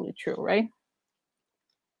is absolutely true, right?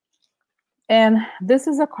 And this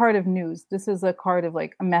is a card of news. This is a card of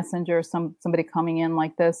like a messenger, somebody coming in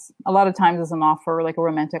like this. A lot of times it's an offer, like a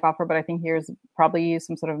romantic offer, but I think here's probably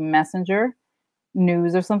some sort of messenger,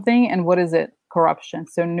 news or something. And what is it? Corruption.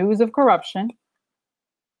 So news of corruption.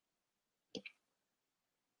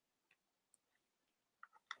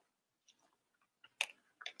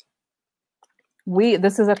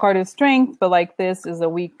 This is a card of strength, but like this is a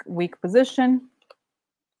weak position.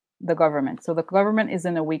 The government. So the government is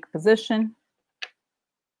in a weak position.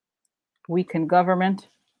 Weakened government.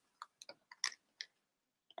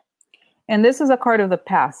 And this is a card of the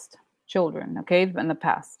past, children, okay, in the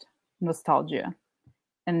past, nostalgia,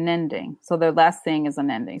 an ending. So the last thing is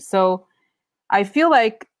an ending. So I feel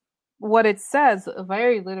like what it says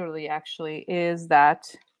very literally actually is that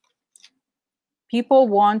people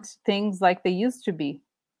want things like they used to be.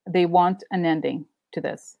 They want an ending to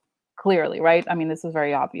this, clearly, right? I mean, this is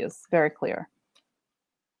very obvious, very clear.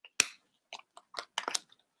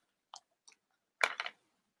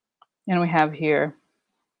 And we have here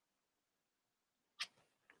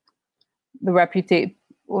the reputation.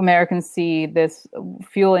 Americans see this,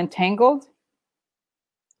 feel entangled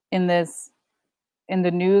in this, in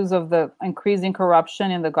the news of the increasing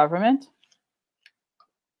corruption in the government.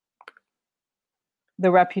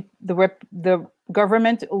 The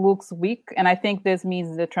government looks weak, and I think this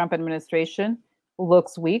means the Trump administration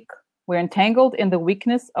looks weak. We're entangled in the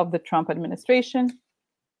weakness of the Trump administration,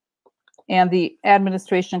 and the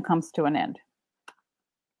administration comes to an end.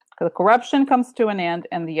 The corruption comes to an end,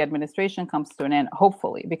 and the administration comes to an end,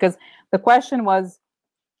 hopefully, because the question was,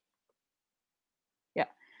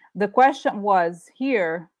 the question was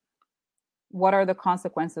here, what are the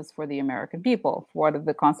consequences for the American people? What are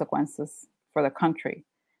the consequences for the country?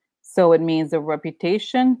 So it means the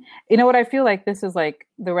reputation. You know what I feel like? This is like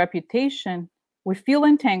the reputation. We feel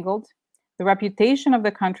entangled. The reputation of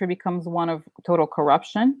the country becomes one of total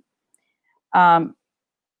corruption. The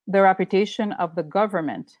reputation of the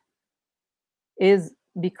government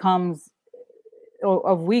becomes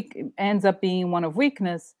of weak, ends up being one of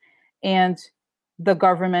weakness, and the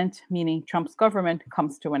government, meaning Trump's government,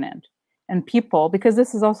 comes to an end. And people, because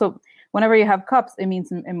this is also, whenever you have cups, it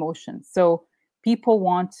means emotions. So people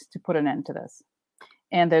want to put an end to this.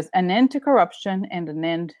 And there's an end to corruption and an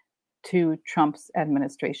end to Trump's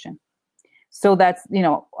administration. So that's,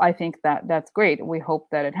 I think that's great. We hope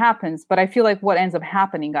that it happens. But I feel like what ends up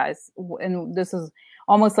happening, guys, and this is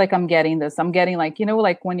almost like I'm getting like,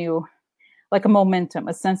 like when you, like a momentum,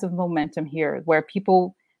 a sense of momentum here, where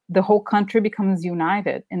people, the whole country becomes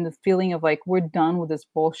united in the feeling of like, we're done with this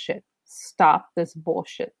bullshit. Stop this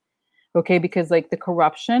bullshit. Okay, because like the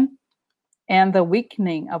corruption and the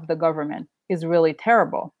weakening of the government is really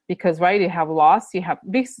terrible, because right, you have loss, you have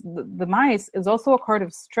the mice is also a card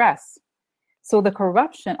of stress. So the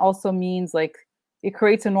corruption also means like it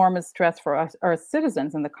creates enormous stress for us, our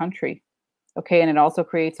citizens in the country. Okay, and it also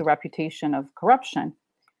creates a reputation of corruption.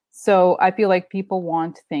 So I feel like people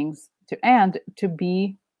want things to end, to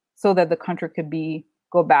be so that the country could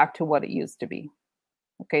go back to what it used to be.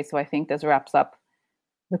 Okay, so I think this wraps up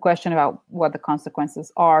the question about what the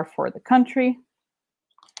consequences are for the country.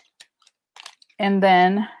 And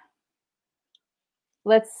then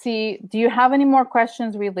let's see, do you have any more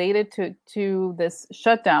questions related to this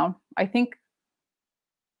shutdown? I think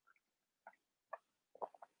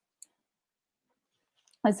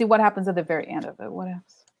let's see what happens at the very end of it. What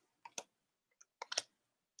else?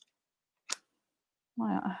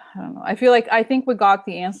 Well, I don't know. I think we got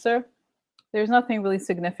the answer. There's nothing really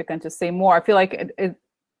significant to say more. I feel like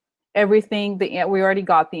everything, we already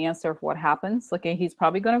got the answer of what happens. Like he's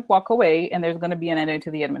probably going to walk away and there's going to be an end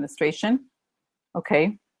to the administration.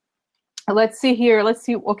 Okay. Let's see here. Let's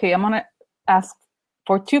see. Okay, I'm going to ask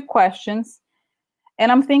for 2 questions.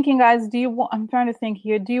 And I'm thinking, guys, I'm trying to think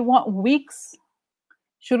here. Do you want weeks?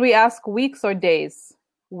 Should we ask weeks or days?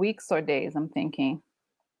 Weeks or days, I'm thinking.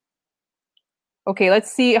 Okay,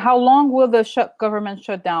 let's see. How long will the government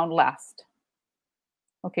shutdown last?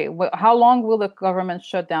 Okay, how long will the government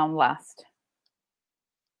shutdown last?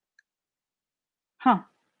 Huh.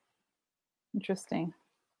 Interesting.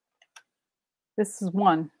 This is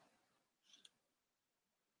 1.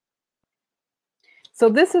 So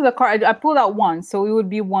this is a card. I pulled out 1, so it would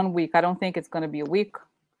be 1 week. I don't think it's going to be a week.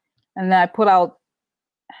 And then I put out.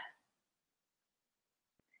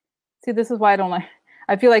 See, this is why I don't like.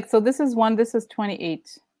 I feel like, so this is 1. This is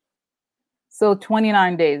 28. So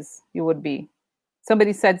 29 days it would be.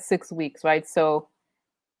 Somebody said 6 weeks, right? So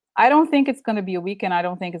I don't think it's going to be a week, and I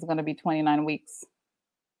don't think it's going to be 29 weeks.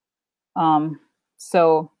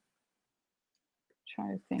 So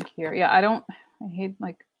trying to think here. Yeah, I hate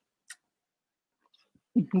like,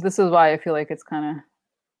 this is why I feel like it's kind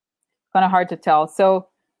of hard to tell. So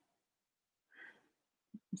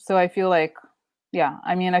I feel like, yeah,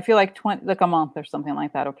 I mean, I feel like like a month or something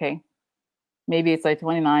like that. Okay. Maybe it's like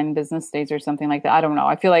 29 business days or something like that. I don't know.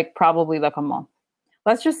 I feel like probably like a month.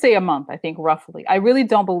 Let's just say a month, I think, roughly. I really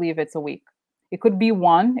don't believe it's a week. It could be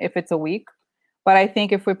 1 if it's a week. But I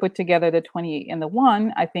think if we put together the 28 and the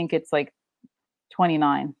 1, I think it's like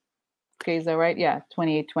 29. Okay, is that right? Yeah,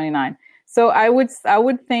 28, 29. So I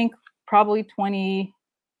would think probably 20.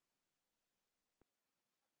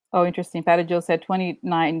 Oh, interesting. Patty Joe said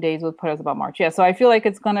 29 days would put us about March. Yeah, so I feel like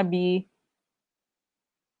it's going to be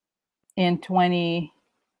in 28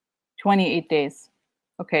 days.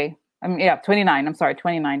 Okay. I mean, yeah, 29. I'm sorry,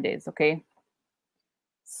 29 days. Okay.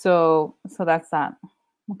 So that's that.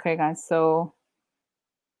 Okay, guys. So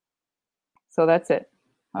that's it.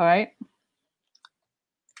 All right.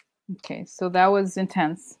 Okay. So that was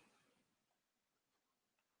intense.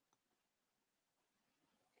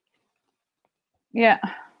 Yeah.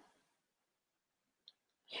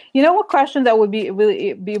 You know what question that would be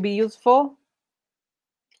really be useful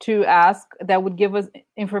to ask, that would give us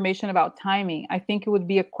information about timing? I think it would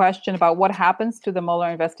be a question about what happens to the Mueller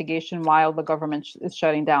investigation while the government is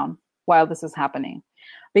shutting down, while this is happening.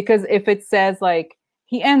 Because if it says like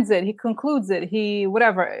he ends it, he concludes it, he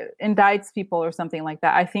whatever, indicts people or something like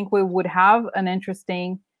that, I think we would have an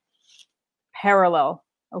interesting parallel,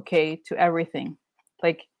 okay, to everything.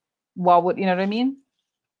 Like what would, you know what I mean?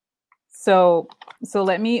 So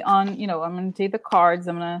let me I'm going to take the cards.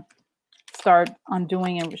 I'm going to start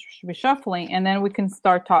undoing and reshuffling, and then we can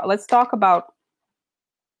start let's talk about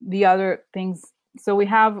the other things. So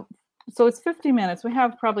it's 50 minutes. We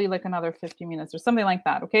have probably like another 50 minutes or something like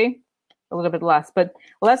that. Okay. a little bit less. But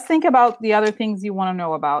let's think about the other things you want to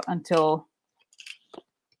know about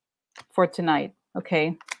for tonight.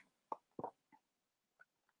 Okay.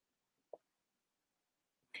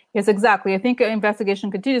 Yes, exactly. I think an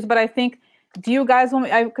investigation continues, but I think, do you guys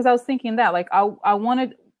want me, because I was thinking that, like, I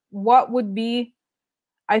wanted, what would be,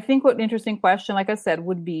 I think what interesting question, like I said,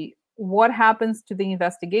 would be, what happens to the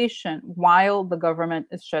investigation while the government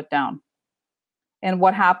is shut down? And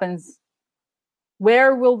what happens,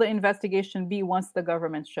 where will the investigation be once the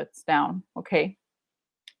government shuts down? Okay.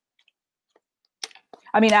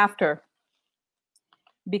 I mean, after,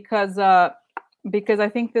 because I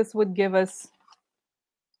think this would give us,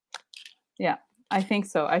 yeah, I think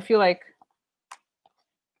so. I feel like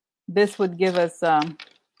this would give us a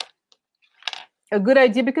good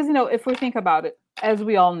idea, because, you know, if we think about it, as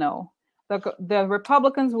we all know, the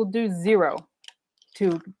Republicans will do zero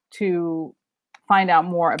to find out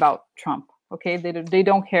more about Trump. Okay, they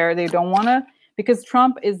don't care. They don't want to, because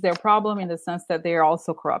Trump is their problem in the sense that they are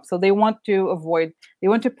also corrupt. So they want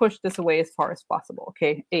to push this away as far as possible.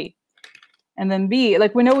 Okay, A. And then B,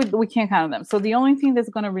 like, we know we can't count on them. So the only thing that's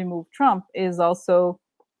going to remove Trump is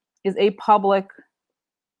a public.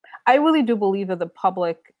 I really do believe that the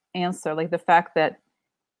public answer, like the fact that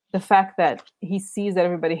he sees that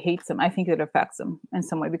everybody hates him, I think it affects him in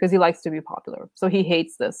some way, because he likes to be popular. So he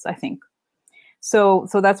hates this, I think. So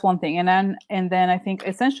that's one thing. And then I think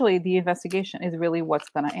essentially the investigation is really what's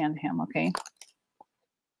going to end him. Okay.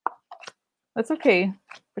 That's okay.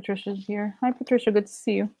 Patricia's here. Hi, Patricia. Good to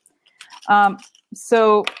see you.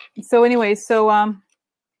 So anyway,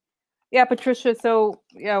 yeah, Patricia. So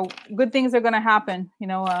yeah, good things are going to happen, you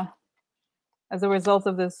know, as a result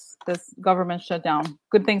of this government shutdown.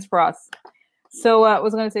 Good things for us. So I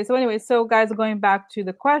was going to say, so anyway, so guys, going back to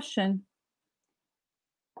the question,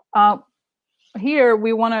 here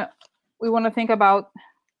we want to think about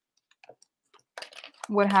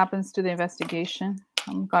what happens to the investigation.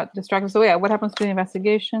 Got distracted. So yeah, what happens to the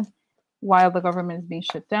investigation while the government is being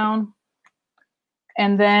shut down?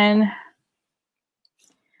 And then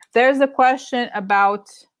there's a question about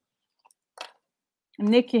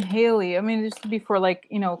Nikki Haley. I mean, just before, like,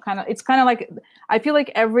 you know, it's kind of like, I feel like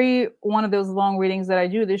every one of those long readings that I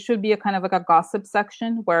do, there should be a kind of like a gossip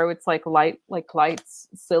section where it's like light,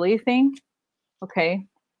 silly thing. Okay.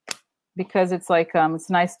 Because it's like, it's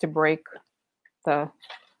nice to break the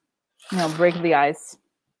ice.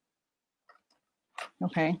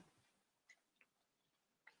 Okay.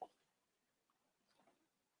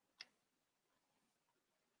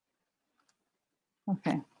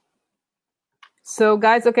 Okay. So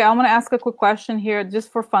guys, okay, I want to ask a quick question here just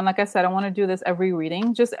for fun. Like I said, I want to do this every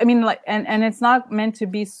reading. Just, I mean, like, and it's not meant to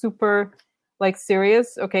be super like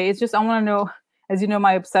serious. Okay. It's just, I want to know, as you know,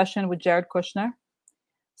 my obsession with Jared Kushner,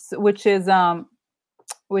 which is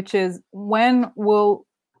when will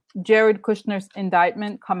Jared Kushner's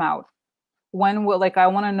indictment come out? When will, like, I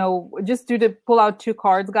want to know, just to pull out two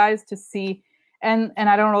cards, guys, to see, and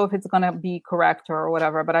I don't know if it's going to be correct or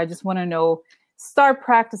whatever, but I just want to know, start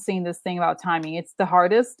practicing this thing about timing. It's the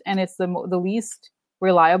hardest and it's the least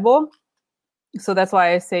reliable. So that's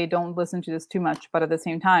why I say don't listen to this too much, but at the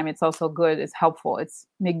same time, it's also good. It's helpful. It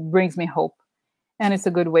brings me hope, and it's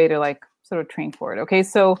a good way to like sort of train for it. Okay.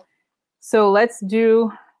 So let's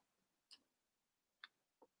do,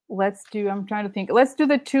 I'm trying to think. Let's do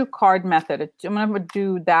the 2-card method. I'm going to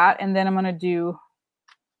do that. And then I'm going to do,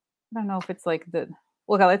 I don't know if it's like the,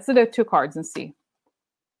 okay, let's do the 2 cards and see.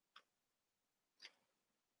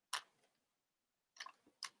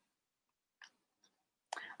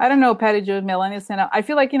 I don't know, Patty Jo, Melania sent out. I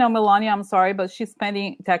feel like, you know, Melania, I'm sorry, but she's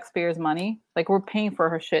spending taxpayers' money. Like, we're paying for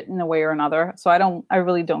her shit in a way or another. So I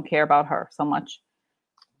really don't care about her so much.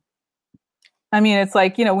 I mean, it's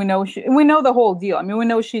like, you know, we know the whole deal. I mean, we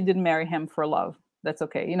know she didn't marry him for love. That's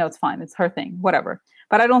okay. You know, it's fine. It's her thing, whatever.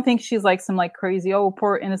 But I don't think she's like some like crazy, oh,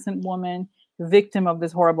 poor innocent woman, victim of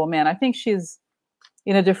this horrible man. I think she's,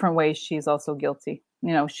 in a different way, she's also guilty.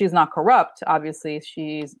 You know, she's not corrupt. Obviously,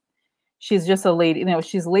 she's just a lady. You know,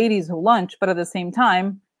 she's ladies who lunch. But at the same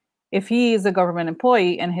time, if he is a government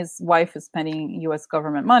employee and his wife is spending U.S.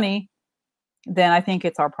 government money, then I think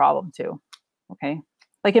it's our problem too. Okay.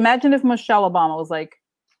 Like, imagine if Michelle Obama was like,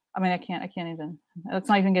 I mean, I can't even, let's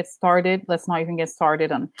not even get started. Let's not even get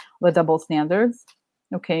started on the double standards.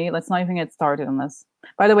 Okay, let's not even get started on this.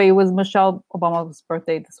 By the way, it was Michelle Obama's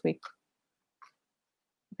birthday this week.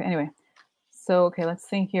 Okay, anyway. So, okay, let's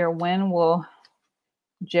think here. When will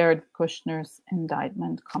Jared Kushner's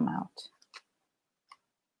indictment come out?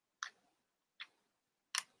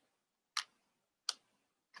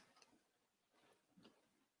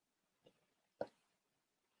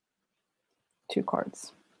 Two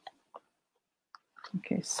cards.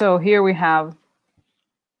 Okay, so here we have,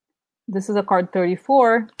 this is a card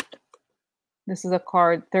 34. This is a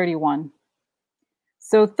card 31.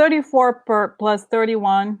 So 34 plus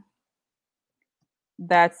 31,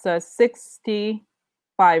 that's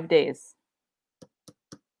 65 days.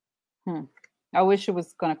 I wish it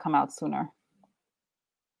was going to come out sooner.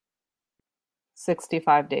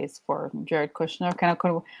 65 days for Jared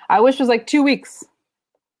Kushner. I wish it was like 2 weeks.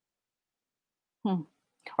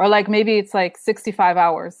 Or like maybe it's like 65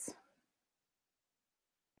 hours. It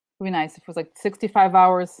would be nice if it was like 65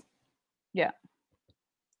 hours. Yeah.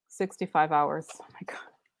 65 hours. Oh my God.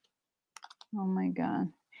 Oh my God.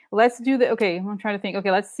 Let's do the, okay, I'm trying to think.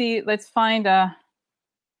 Okay, let's see. Let's find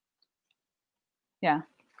yeah.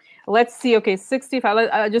 Let's see. Okay,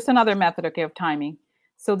 65. Just another method, okay, of timing.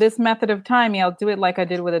 So this method of timing, I'll do it like I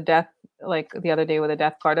did with a death, like the other day with a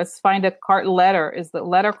death card. Let's find a card. Letter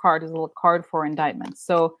card is a little card for indictment.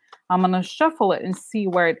 So I'm gonna shuffle it and see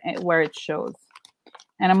where it shows.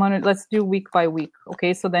 And let's do week by week.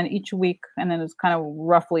 Okay, so then each week, and then it's kind of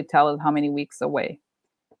roughly tell us how many weeks away.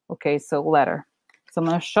 Okay, so letter. So I'm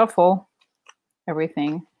gonna shuffle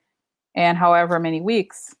everything, and however many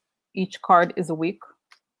weeks, each card is a week.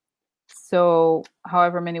 So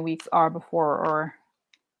however many weeks are before or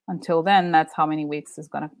until then, that's how many weeks is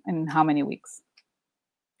gonna, and how many weeks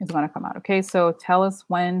is gonna come out. Okay, so tell us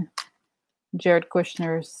when Jared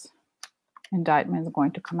Kushner's indictment is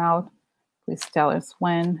going to come out. Please tell us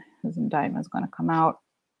when his indictment is going to come out.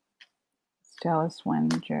 Please tell us when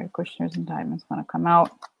Jared Kushner's indictment is going to come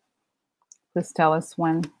out. Please tell us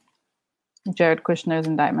when Jared Kushner's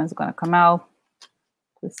indictment is going to come out.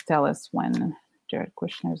 Please tell us when Jared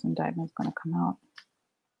Kushner's indictment is going to come out.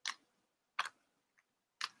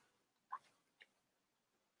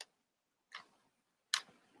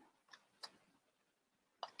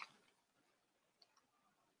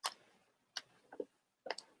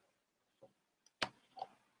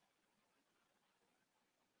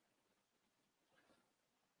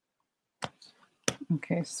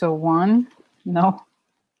 Okay, so 1, no,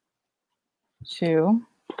 2.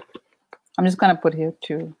 I'm just going to put here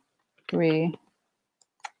 2, 3,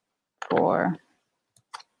 4,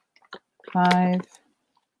 5,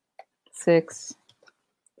 6,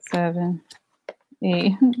 7,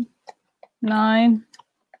 8, 9,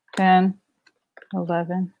 10,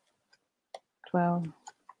 11, 12,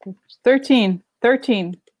 13.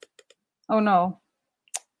 Oh no,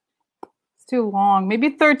 it's too long.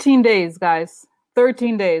 Maybe 13 days, guys.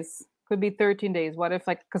 13 days. Could be 13 days. What if,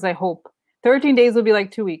 like, because I hope 13 days would be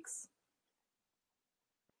like 2 weeks.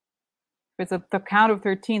 If it's the count of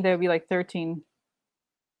 13, that would be like 13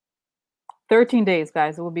 days,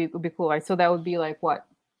 guys. It would be cool, right? So that would be like what?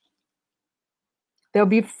 There'll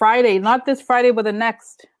be Friday, not this Friday, but the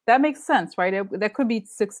next. That makes sense, right? That could be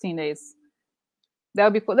 16 days. That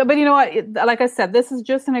would be cool. But you know what? Like I said, this is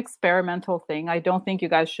just an experimental thing. I don't think you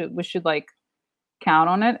guys we should like count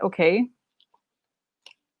on it. Okay.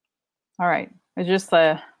 All right. It's just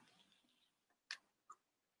like,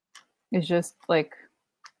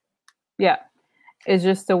 yeah, it's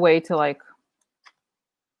just a way to like,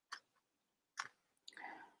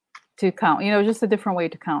 to count, you know, just a different way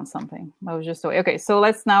to count something. That was just okay. So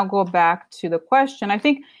let's now go back to the question. I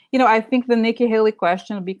think, you know, I think the Nikki Haley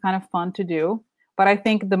question would be kind of fun to do, but I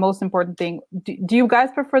think the most important thing, do you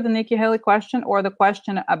guys prefer the Nikki Haley question or the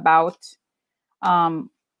question about,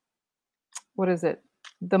 what is it?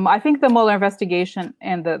 I think the Mueller investigation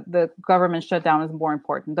and the government shutdown is more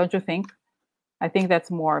important, don't you think? I think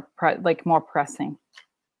that's more more pressing,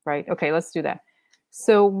 right? Okay, let's do that.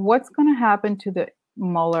 So what's going to happen to the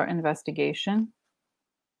Mueller investigation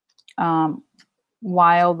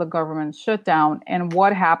while the government shut down, and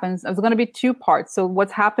what happens? It's going to be 2 parts. So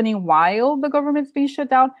what's happening while the government's being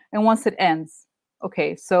shut down, and once it ends.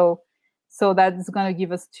 Okay, so that's going to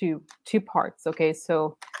give us two parts. Okay,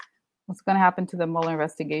 so what's going to happen to the Mueller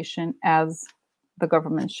investigation as the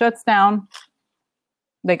government shuts down,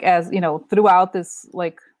 like, as you know, throughout this,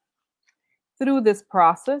 like through this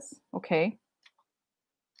process. Okay,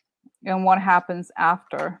 and what happens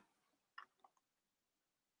after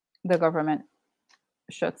the government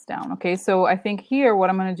shuts down. Okay, so I think here what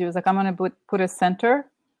I'm going to do is like I'm going to put a center,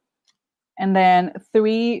 and then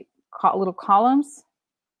 3 little columns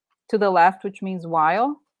to the left, which means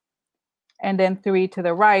while, and then 3 to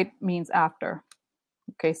the right means after.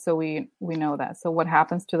 Okay, so we know that. So what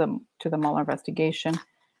happens to the Mueller investigation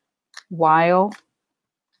while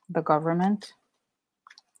the government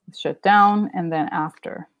is shut down, and then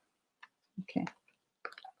after. Okay.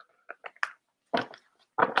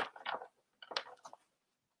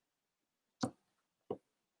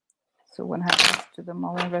 So what happens to the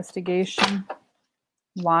Mueller investigation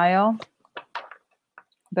while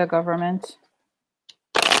the government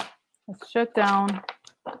is shut down.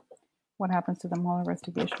 What happens to the Mueller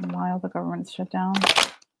investigation while the government is shut down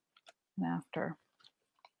and after?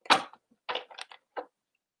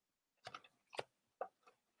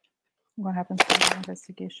 What happens to the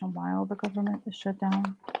investigation while the government is shut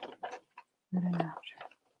down and then after?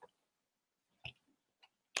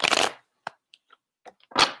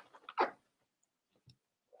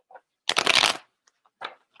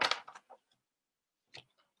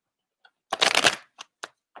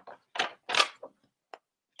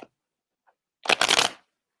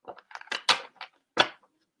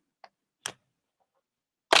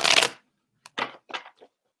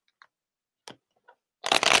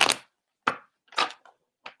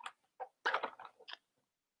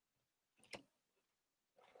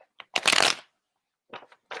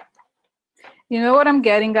 You know what I'm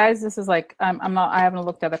getting, guys? This is like, I haven't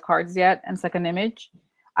looked at the cards yet, and it's like an image.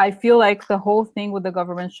 I feel like the whole thing with the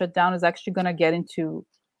government shutdown is actually going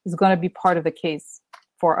to be part of the case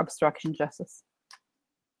for obstruction justice.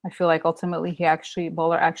 I feel like ultimately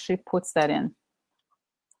Mueller actually puts that in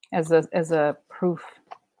as a proof.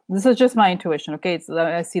 This is just my intuition, okay?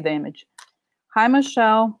 I see the image. Hi,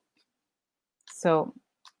 Michelle. So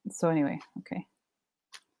anyway, okay.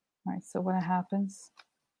 All right, so what happens?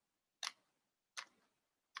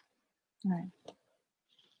 All right.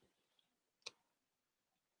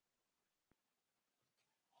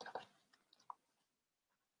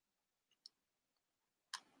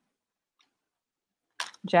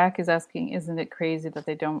 Jack is asking, isn't it crazy that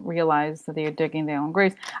they don't realize that they are digging their own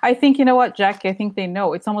graves? I think, you know what, Jack, I think they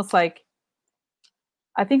know. It's almost like,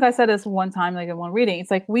 I think I said this one time, like in one reading,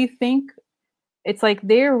 it's like we think, it's like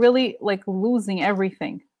they're really like losing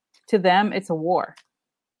everything. To them, it's a war.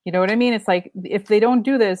 You know what I mean? It's like, if they don't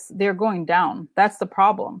do this, they're going down. That's the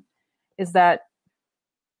problem, is that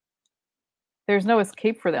there's no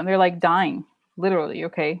escape for them. They're like dying, literally,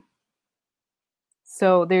 okay?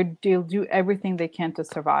 So they'll do everything they can to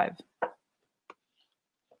survive.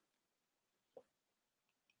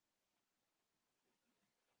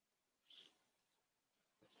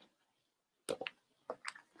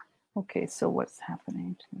 Okay, so what's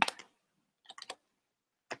happening to me?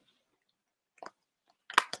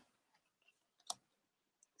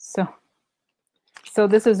 So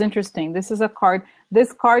this is interesting. This is a card.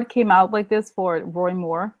 This card came out like this for Roy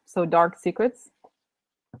Moore. So Dark Secrets.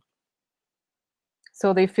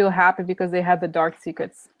 So they feel happy because they had the dark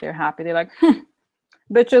secrets. They're happy. They're like,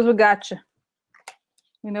 bitches, we got you.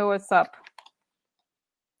 You know what's up.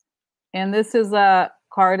 And this is a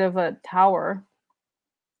card of a tower.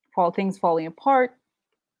 Things falling apart.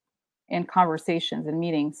 And conversations and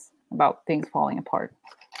meetings about things falling apart.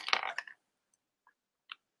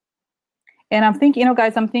 And I'm thinking,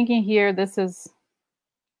 guys, I'm thinking here,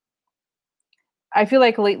 I feel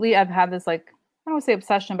like lately I've had this, like, I don't want to say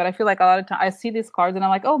obsession, but I feel like a lot of time I see these cards and I'm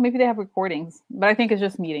like, oh, maybe they have recordings. But I think it's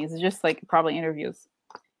just meetings. It's just like probably interviews.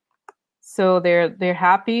 So they're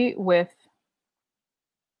happy with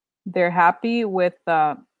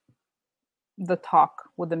the talk,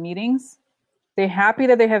 with the meetings. They're happy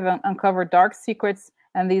that they have uncovered dark secrets,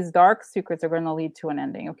 and these dark secrets are going to lead to an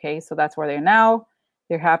ending. Okay, so that's where they're now.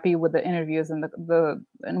 They're happy with the interviews and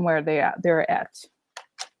and where they're at.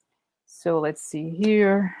 So let's see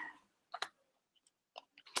here.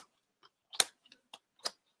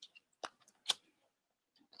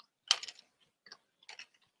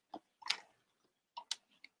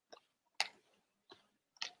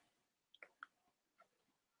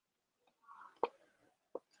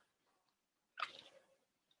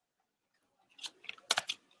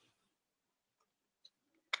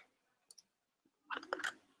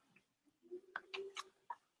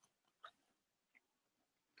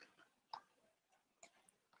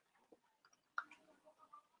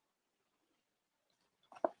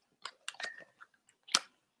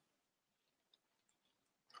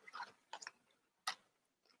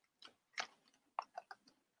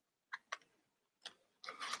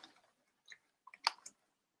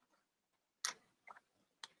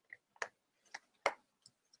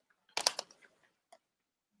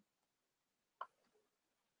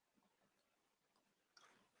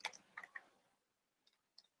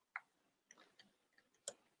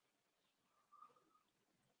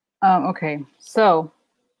 Okay, so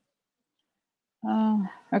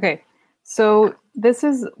this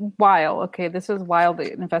is wild. Okay, this is wild,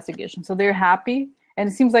 the investigation. So they're happy, and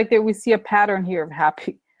it seems like we see a pattern here of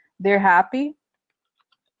happy. They're happy.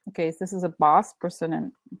 Okay, so this is a boss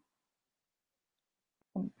person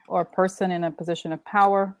or person in a position of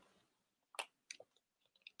power.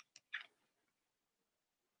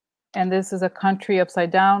 And this is a country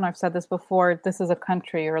upside down. I've said this before. This is a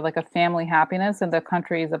country or like a family happiness, and the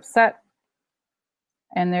country is upset.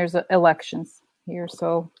 And there's elections here.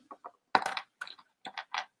 So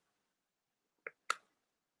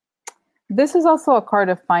this is also a card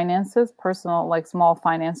of finances, personal, like small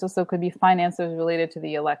finances. So it could be finances related to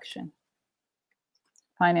the election.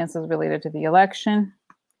 Finances related to the election.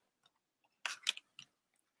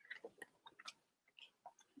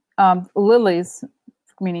 Lilies,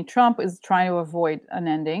 meaning Trump, is trying to avoid an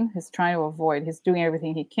ending. He's trying to avoid, he's doing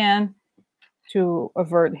everything he can to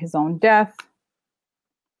avert his own death.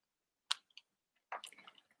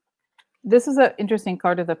 This is an interesting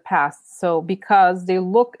card of the past. So because they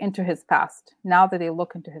look into his past, now that they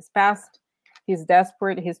look into his past, he's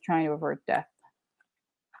desperate, he's trying to avert death.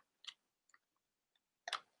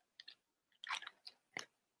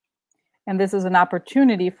 And this is an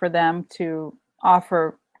opportunity for them to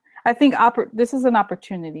offer, I think this is an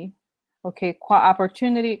opportunity, okay,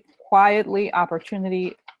 opportunity, quietly,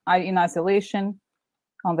 opportunity in isolation,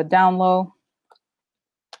 on the down low.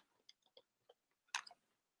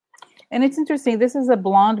 And it's interesting, this is a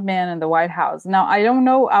blonde man in the White House. Now, I don't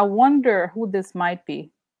know, I wonder who this might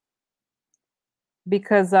be.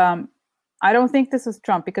 Because I don't think this is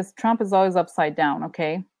Trump, because Trump is always upside down,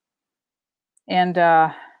 okay? And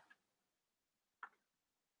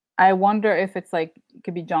I wonder if it's like, it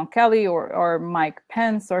could be John Kelly or Mike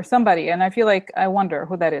Pence or somebody. And I feel like, I wonder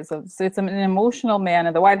who that is. So it's an emotional man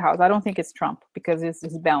in the White House. I don't think it's Trump, because it's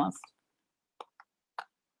balanced.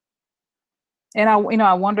 And I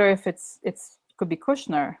wonder if it's could be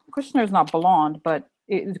Kushner. Kushner is not blonde, but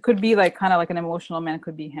it could be like kind of like an emotional man. It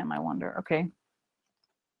could be him. I wonder. Okay.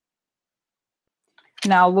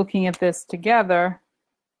 Now looking at this together,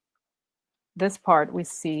 this part we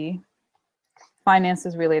see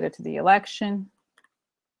finances related to the election.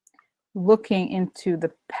 Looking into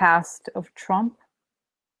the past of Trump,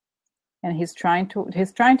 and he's trying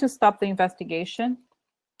to stop the investigation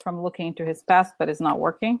from looking into his past, but it's not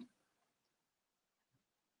working.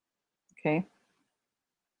 Okay.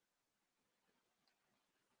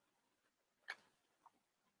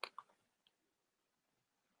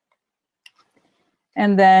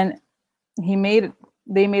 And then they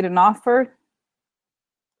made an offer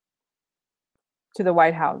to the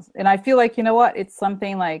White House. And I feel like, you know what? It's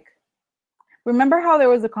something like, remember how there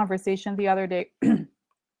was a conversation the other day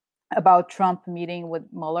about Trump meeting with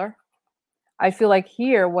Mueller? I feel like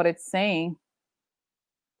here, what it's saying,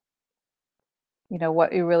 you know,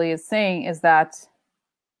 what it really is saying is that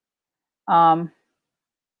I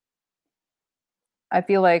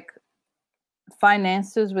feel like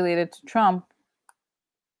finances related to Trump,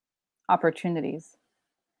 opportunities.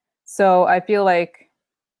 So I feel like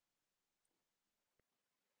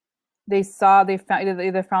they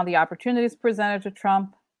either found the opportunities presented to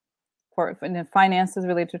Trump and the finances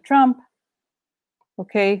related to Trump.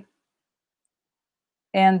 Okay.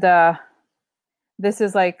 And this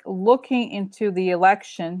is like looking into the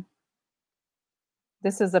election.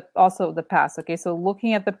 This is also the past. Okay. So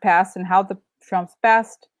looking at the past and how Trump's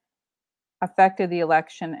past affected the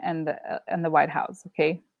election and the White House.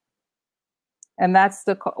 Okay. And that's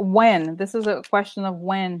when. This is a question of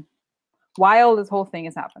when, while this whole thing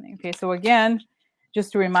is happening. Okay. So again,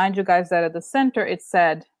 just to remind you guys that at the center, it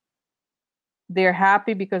said they're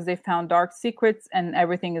happy because they found dark secrets and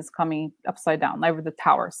everything is coming upside down, like the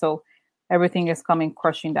tower. So everything is coming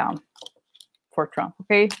crushing down for Trump,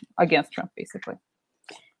 okay? Against Trump, basically.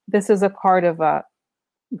 This is a card of a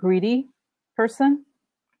greedy person.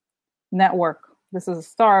 Network. This is a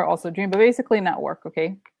star, also dream, but basically network,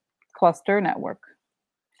 okay? Cluster, network.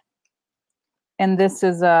 And this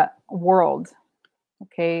is a world,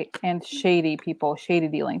 okay? And shady people, shady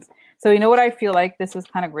dealings. So you know what I feel like? This is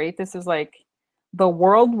kind of great. This is like the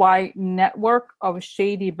worldwide network of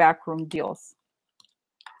shady backroom deals.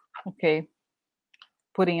 Okay.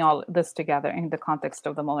 Putting all this together in the context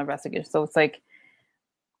of the Mueller investigation. So it's like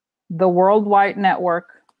the worldwide network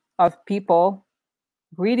of people,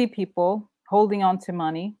 greedy people, holding on to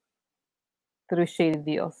money through shady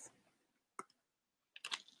deals.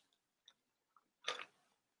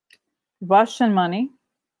 Russian money.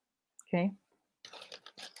 Okay.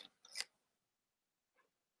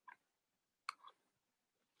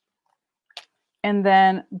 And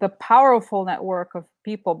then the powerful network of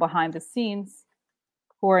people behind the scenes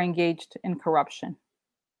who are engaged in corruption.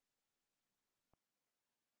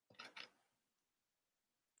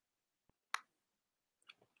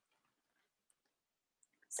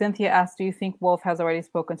 Cynthia asked, do you think Wolf has already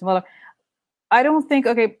spoken to Mueller? I don't think,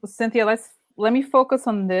 okay, Cynthia, let me focus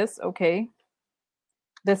on this, okay?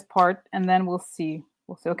 This part, and then we'll see.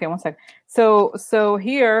 Okay, one second. So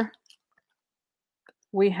here,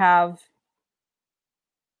 we have,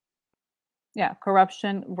 yeah,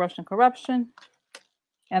 corruption, Russian corruption,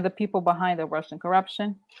 and the people behind the Russian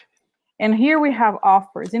corruption. And here we have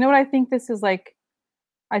offers. You know what I think this is like?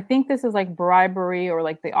 I think this is like bribery, or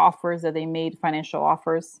like the offers that they made, financial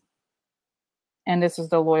offers. And this is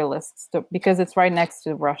the loyalists, because it's right next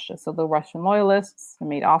to Russia. So the Russian loyalists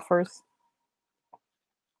made offers.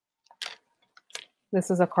 This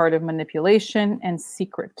is a card of manipulation and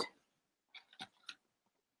secret.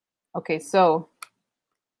 Okay, so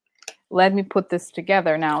let me put this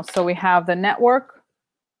together now. So we have the network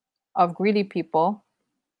of greedy people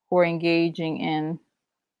who are engaging in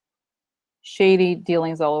shady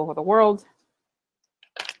dealings all over the world.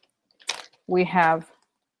 We have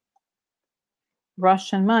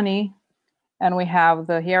Russian money, and we have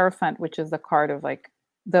the Hierophant, which is the card of like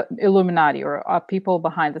the Illuminati, or people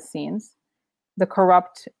behind the scenes, the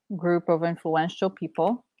corrupt group of influential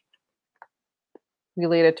people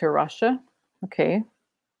related to Russia. Okay.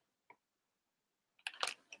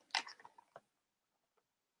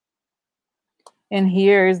 And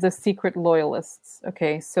here is the secret loyalists.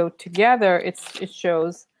 Okay, so together it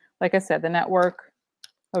shows, like I said, the network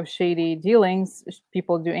of shady dealings,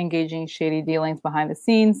 people engaging in shady dealings behind the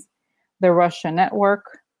scenes, the Russian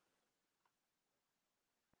network,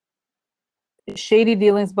 shady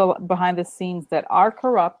dealings behind the scenes that are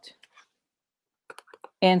corrupt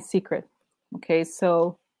and secret. Okay,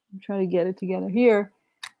 so I'm trying to get it together here.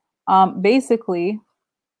 Basically,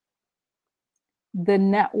 the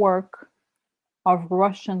network of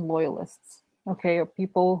Russian loyalists, okay, or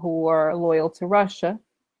people who are loyal to Russia.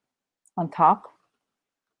 On top,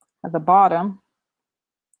 at the bottom,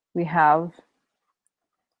 we have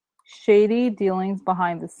shady dealings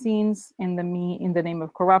behind the scenes in the name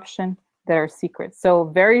of corruption that are secret. So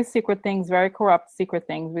very secret things, very corrupt secret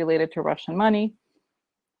things related to Russian money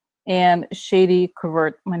and shady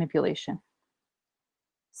covert manipulation.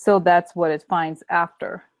 So that's what it finds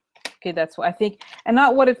after. Okay, that's what I think, and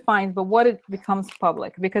not what it finds, but what it becomes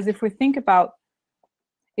public. Because if we think about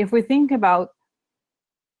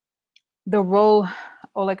the role,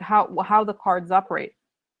 or like how the cards operate,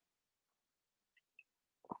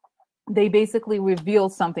 they basically reveal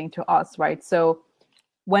something to us, right? So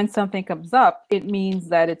when something comes up, it means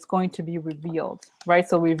that it's going to be revealed, right?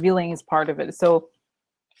 So revealing is part of it. So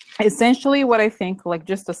essentially what I think, like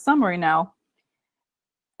just a summary now,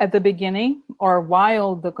 at the beginning, or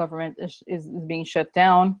while the government is being shut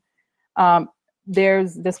down,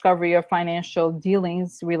 there's discovery of financial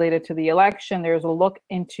dealings related to the election. There's a look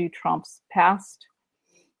into Trump's past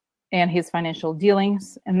and his financial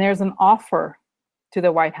dealings. And there's an offer to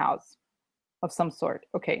the White House of some sort.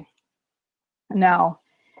 Okay. Now,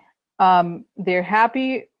 they're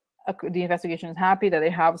happy. The investigation is happy that they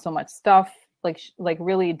have so much stuff, like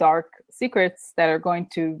really dark secrets that are going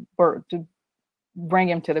to bring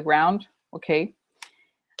him to the ground. Okay.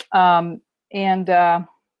 And I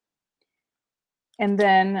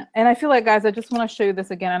feel like, guys, I just want to show you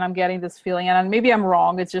this again, and I'm getting this feeling, and maybe I'm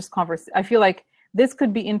wrong. It's just I feel like this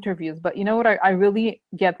could be interviews, but you know what? I really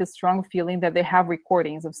get this strong feeling that they have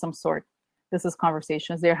recordings of some sort. This is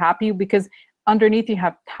conversations. They're happy because underneath you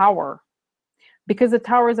have tower, because the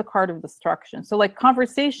tower is a card of destruction. So like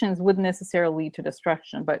conversations wouldn't necessarily lead to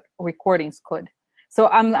destruction, but recordings could. So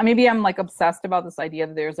maybe I'm like obsessed about this idea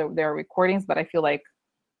that there are recordings, but I feel like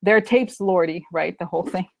there are tapes, Lordy, right? The whole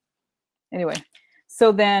thing. Anyway,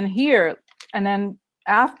 so then here, and then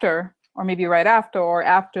after, or maybe right after, or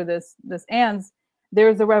after this ends,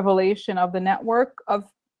 there's a revelation of the network of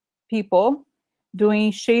people doing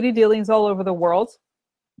shady dealings all over the world.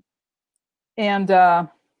 And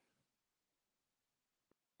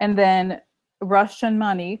then Russian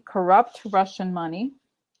money, corrupt Russian money,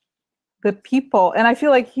 the people, and I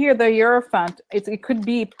feel like here the Hierophant, it could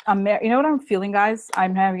be, you know what I'm feeling, guys?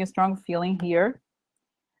 I'm having a strong feeling here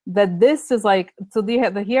that this is like, so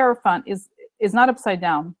the Hierophant is not upside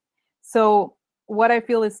down. So what I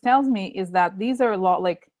feel this tells me is that these are a lot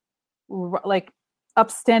like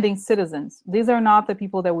upstanding citizens. These are not the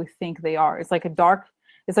people that we think they are. It's like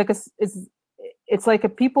it's like a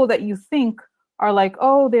people that you think are like,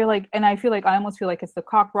 oh, they're like, and I almost feel like it's the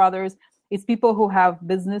Koch brothers. It's people who have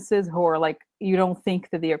businesses who are like, you don't think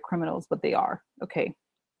that they are criminals, but they are. Okay,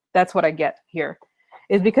 that's what I get here.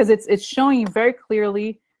 Is because it's showing very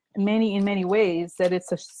clearly in many ways that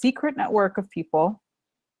it's a secret network of people,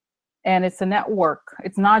 and it's a network.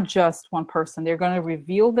 It's not just one person. They're going to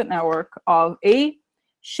reveal the network of A,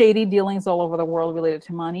 shady dealings all over the world related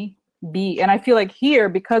to money. B, and I feel like here,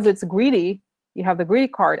 because it's greedy, you have the greedy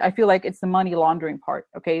card. I feel like it's the money laundering part.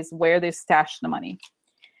 Okay, it's where they stash the money.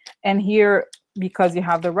 And here because you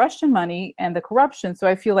have the Russian money and the corruption. So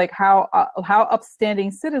I feel like how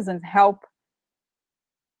upstanding citizens help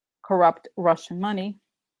corrupt Russian money.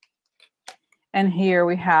 And here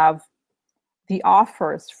we have the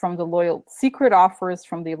offers from the secret offers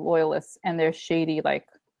from the loyalists and their shady like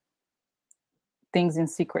things in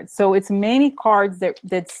secret. So it's many cards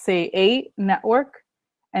that say A, network,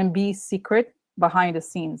 and B, secret, behind the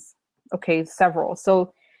scenes. Okay, several.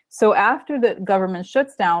 So after the government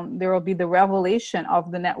shuts down, there will be the revelation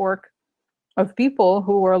of the network of people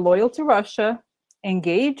who were loyal to Russia,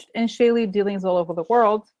 engaged in shady dealings all over the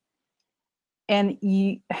world, and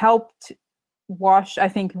he helped wash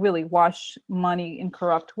money in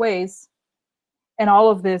corrupt ways, and all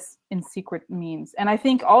of this in secret means. And I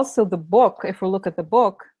think also the book, if we look at the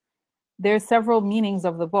book, there's several meanings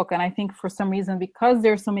of the book. And I think for some reason, because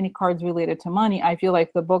there's so many cards related to money, I feel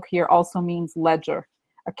like the book here also means ledger,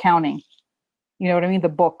 accounting. You know what I mean?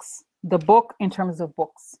 The book in terms of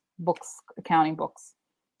books, accounting books,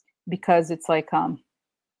 because it's like,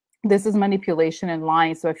 this is manipulation and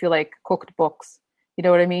lying. So I feel like cooked books, you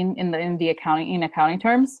know what I mean? In accounting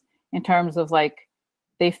terms, in terms of like,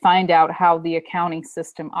 they find out how the accounting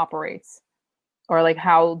system operates, or like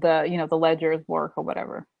how the ledgers work or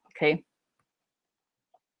whatever. Okay.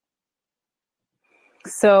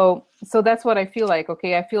 So that's what I feel like.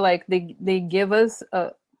 Okay. I feel like they give us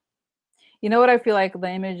you know what I feel like the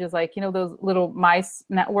image is like, those little mice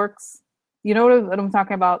networks, you know what I'm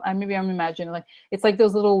talking about? Maybe I'm imagining like, it's like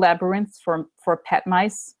those little labyrinths for pet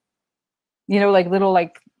mice, like little,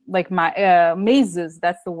 like my mazes,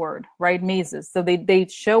 that's the word, right? Mazes. So they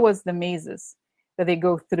show us the mazes that they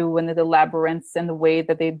go through, and the labyrinths, and the way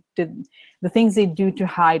that they did the things they do to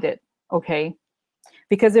hide it. Okay.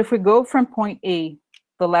 Because if we go from point A,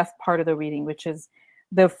 the left part of the reading, which is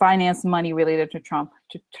the finance money related to Trump,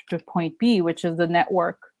 to point B, which is the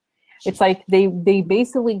network, it's like they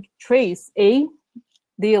basically trace A,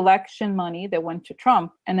 the election money that went to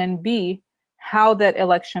Trump, and then B, how that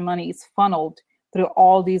election money is funneled through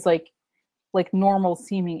all these like normal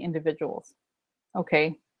seeming individuals.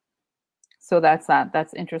 Okay. So that's that.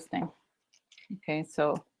 That's interesting. Okay.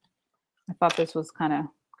 So I thought this was kind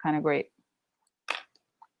of great.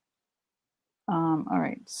 All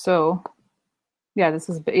right. So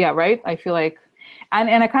yeah, right. I feel like, and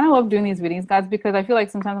I kind of love doing these readings, guys, because I feel like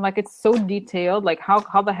sometimes I'm like, it's so detailed, like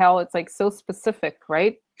how the hell it's like so specific,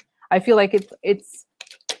 right? I feel like it's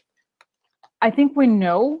I think we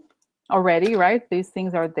know already, right? These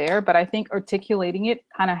things are there, but I think articulating it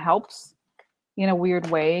kind of helps in a weird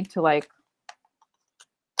way to like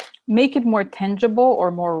make it more tangible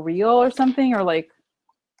or more real or something, or like,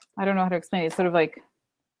 I don't know how to explain it. It's sort of like,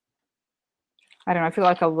 I don't know. I feel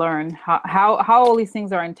like I learn how all these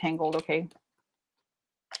things are entangled. Okay.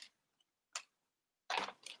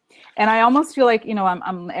 And I almost feel like,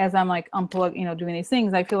 as I'm like unplugged, doing these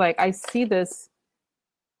things, I feel like I see this,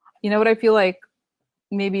 what I feel like,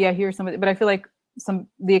 maybe I hear somebody, but I feel like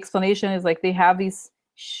the explanation is like they have these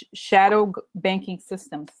shadow banking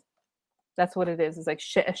systems. That's what it is. It's like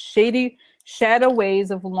shady shadow ways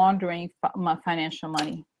of laundering financial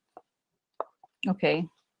money. Okay.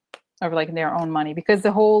 Or like their own money, because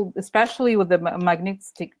the whole, especially with the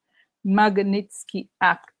Magnitsky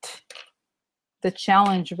Act, the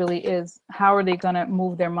challenge really is how are they going to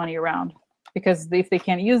move their money around? Because if they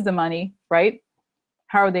can't use the money, right?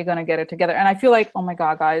 How are they going to get it together? And I feel like, oh my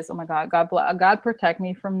God, guys, oh my God, God protect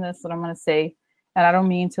me from this, what I'm going to say. And I don't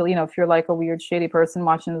mean to, if you're like a weird, shady person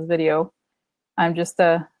watching this video, I'm just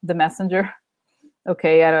the messenger.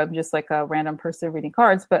 Okay. I'm just like a random person reading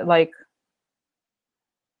cards, but like,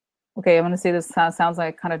 okay, I'm going to say this sounds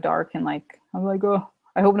like kind of dark, and like, I'm like, oh,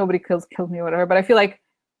 I hope nobody kills me or whatever. But I feel like,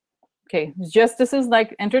 okay, this is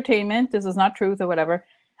like entertainment. This is not truth or whatever.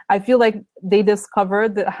 I feel like they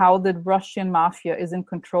discovered how the Russian mafia is in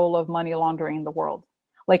control of money laundering in the world.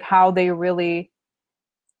 Like how they really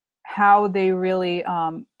have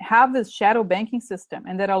this shadow banking system,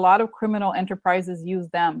 and that a lot of criminal enterprises use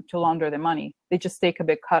them to launder their money. They just take a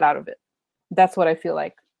big cut out of it. That's what I feel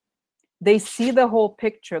like. They see the whole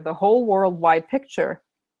picture, the whole worldwide picture.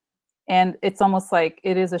 And it's almost like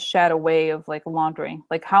it is a shadow way of like laundering,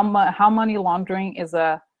 like how money laundering is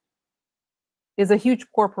a huge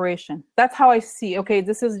corporation. That's how I see. Okay,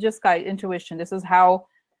 this is just intuition. This is how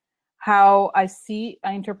I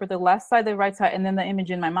interpret the left side, the right side, and then the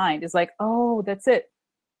image in my mind is like, oh, that's it.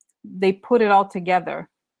 They put it all together.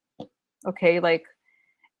 Okay, like,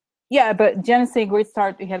 yeah, but Jen is saying great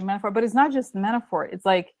start. We had a metaphor, but it's not just metaphor. It's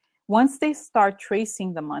like once they start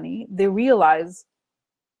tracing the money, they realize,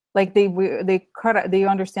 like they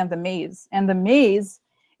understand the maze, and the maze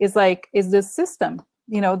is this system,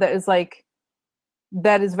 that is like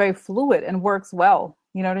that is very fluid and works well.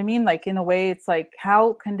 You know what I mean? Like in a way, it's like,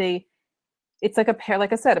 how can they, it's like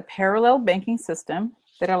like I said, a parallel banking system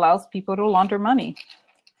that allows people to launder money,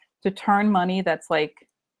 to turn money that's like,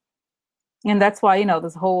 and that's why, you know,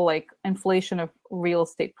 this whole like inflation of real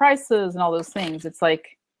estate prices and all those things. It's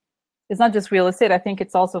like, it's not just real estate. I think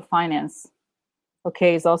it's also finance.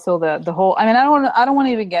 Okay, it's also the whole, I mean, I don't want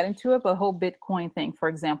to even get into it, but the whole Bitcoin thing, for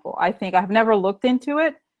example. I think I've never looked into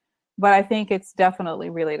it, but I think it's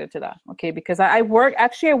definitely related to that. Okay, because I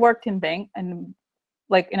worked in bank and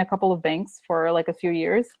like in a couple of banks for like a few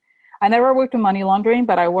years. I never worked in money laundering,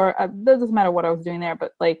 but it doesn't matter what I was doing there,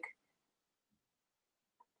 but like,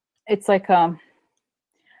 it's like,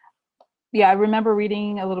 yeah, I remember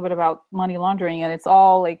reading a little bit about money laundering, and it's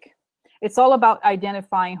all about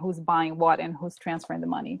identifying who's buying what and who's transferring the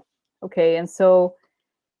money. Okay, and so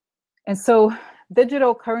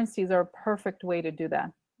digital currencies are a perfect way to do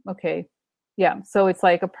that. Okay, yeah, so it's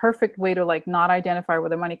like a perfect way to like not identify where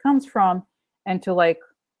the money comes from, and to like,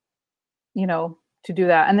 you know, to do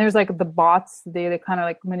that. And there's like the bots, they kind of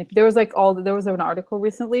like there was an article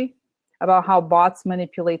recently about how bots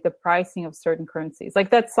manipulate the pricing of certain currencies.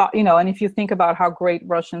 Like that's, you know, and if you think about how great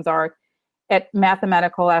Russians are at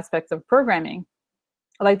mathematical aspects of programming,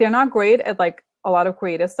 like they're not great at like a lot of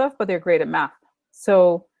creative stuff, but they're great at math.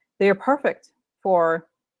 So they're perfect for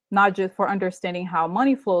not just for understanding how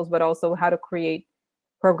money flows, but also how to create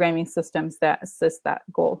programming systems that assist that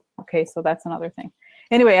goal. Okay, so that's another thing.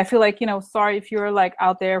 Anyway, I feel like, you know, sorry if you're like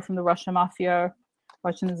out there from the Russian mafia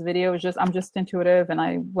watching this video. It's just, I'm just intuitive and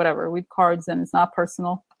I read cards and it's not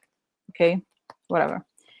personal. Okay, whatever.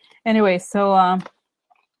 Anyway, so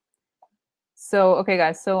okay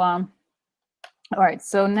guys, so all right,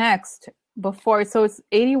 so next, so it's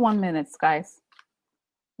 81 minutes, guys.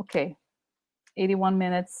 Okay, 81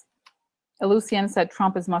 minutes. Lucian said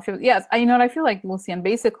Trump is mafia. Yes, you know what, I feel like Lucian,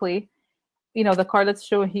 basically, you know, the card let's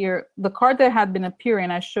show here, the card that had been appearing,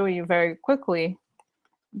 I show you very quickly,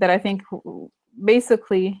 that I think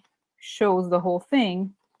basically shows the whole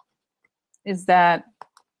thing, is that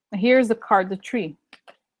here's the card, the tree.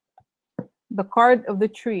 The card of the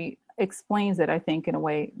tree explains it, I think, in a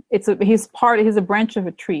way. He's a branch of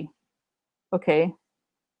a tree. Okay.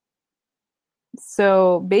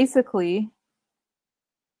 So basically,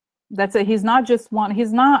 that's it. He's not just one.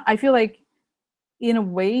 I feel like, in a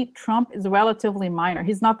way, Trump is relatively minor.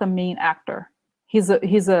 He's not the main actor. He's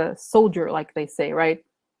a soldier, like they say, right?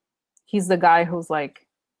 He's the guy who's like,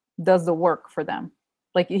 does the work for them.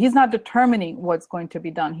 Like, he's not determining what's going to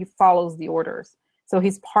be done. He follows the orders. So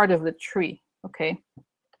he's part of the tree. Okay.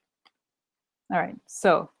 All right.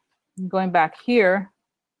 So going back here.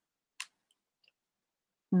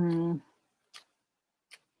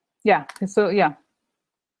 Yeah. So yeah.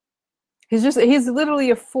 He's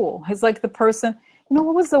literally a fool. He's like the person, you know,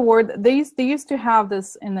 what was the word? They used to have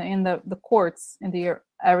this in the courts, in the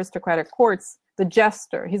aristocratic courts, the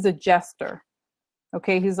jester. He's a jester.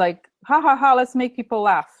 Okay. He's like, ha ha ha, let's make people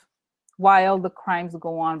laugh while the crimes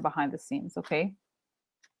go on behind the scenes. Okay.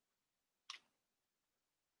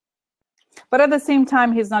 But at the same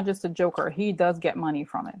time, he's not just a joker. He does get money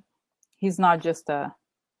from it. He's not just a,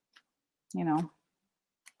 you know.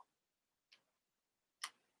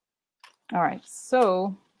 All right,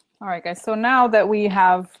 so, all right, guys. So now that we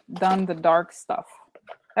have done the dark stuff,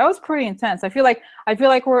 that was pretty intense. I feel like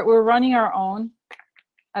we're running our own,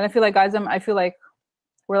 and I feel like, guys, I feel like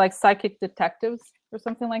we're like psychic detectives or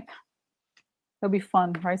something like that. That'll be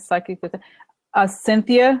fun, right? Psychic detective.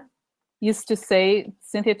 Cynthia used to say,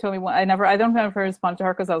 Cynthia told me, I don't ever respond to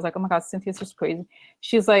her because I was like, oh my God, Cynthia's just crazy.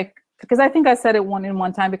 She's like, because I think I said it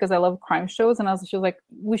one time because I love crime shows, and she was like,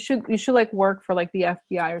 you should like work for like the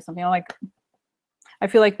FBI or something. I'm like, I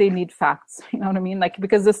feel like they need facts, you know what I mean? Like,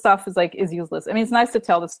 because this stuff is useless. I mean, it's nice to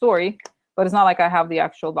tell the story, but it's not like I have the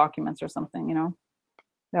actual documents or something, you know?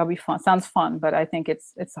 That'll be fun. Sounds fun, but I think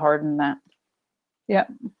it's harder than that. Yeah.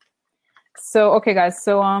 So, okay, guys.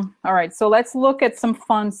 So, all right. So let's look at some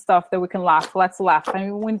fun stuff that we can laugh. Let's laugh. I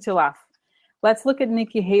mean, we need to laugh. Let's look at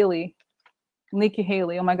Nikki Haley. Nikki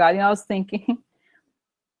Haley. Oh my God. You know, I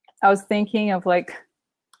was thinking of like,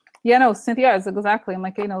 yeah, no, Cynthia is exactly. I'm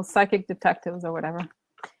like, you know, psychic detectives or whatever.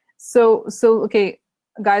 So, okay,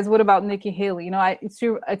 guys, what about Nikki Haley? You know,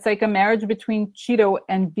 it's like a marriage between Cheeto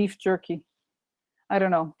and beef jerky. I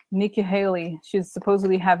don't know. Nikki Haley, she's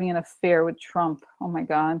supposedly having an affair with Trump. Oh my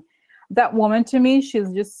God. That woman, to me,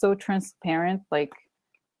 she's just so transparent. Like,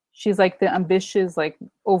 she's like the ambitious, like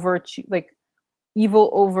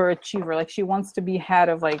evil overachiever. Like, she wants to be head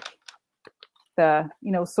of like the,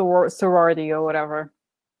 you know, sorority or whatever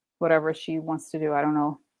she wants to do. I don't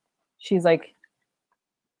know. She's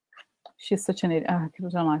She's such an idiot. I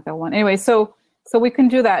don't like that one. Anyway, so we can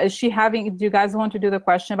do that. Is she having? Do you guys want to do the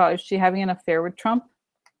question about is she having an affair with Trump?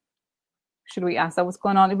 Should we ask that? What's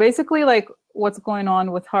going on? Basically, like what's going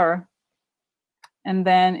on with her, and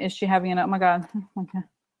then is she having an? Oh my God. Okay.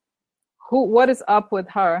 Who? What is up with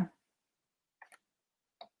her?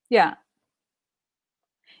 Yeah.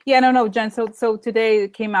 Yeah, no, Jen. So today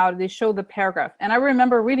it came out. They showed the paragraph, and I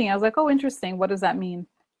remember reading. I was like, oh, interesting. What does that mean?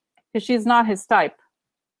 Because she's not his type.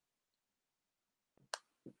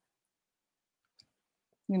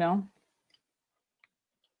 You know.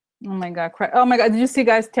 Oh my God. Oh my God. Did you see,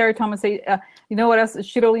 guys? Terry Thomas say, you know what else?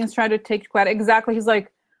 Shidolian's trying to take credit. Exactly. He's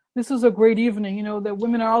like, this was a great evening. You know, that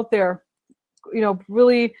women are out there, you know,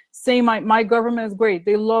 really saying my government is great.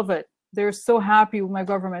 They love it. They're so happy with my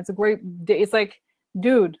government. It's a great day. It's like,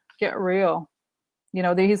 dude, get real. You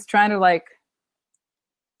know, he's trying to like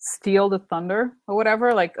steal the thunder or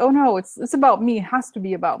whatever. Like, oh no, it's about me. It has to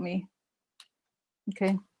be about me.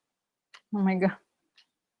 Okay. Oh my God.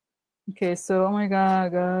 Okay, so oh my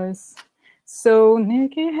God, guys. So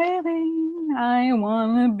Nikki Haley, I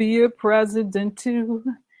want to be a president too.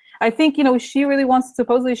 I think, you know, she really wants,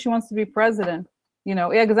 supposedly she wants to be president. You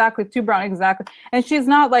know, yeah, exactly. Too brown, exactly. And she's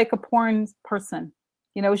not like a porn person.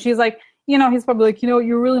 You know, she's like, you know, he's probably like, you know,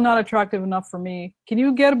 you're really not attractive enough for me. Can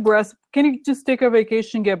you get a breast? Can you just take a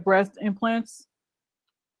vacation, get breast implants?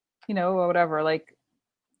 You know, or whatever. Like,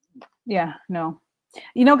 yeah, no.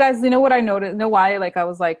 You know, guys, you know what I noticed? You know why? Like, I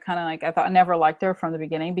was like, kind of like, I thought I never liked her from the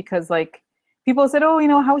beginning because like people said, oh, you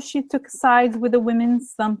know, how she took sides with the women,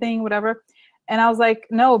 something, whatever. And I was like,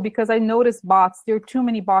 no, because I noticed bots. There are too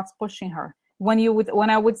many bots pushing her. When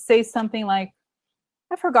I would say something like,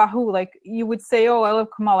 I forgot who, like you would say, oh, I love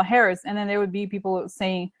Kamala Harris. And then there would be people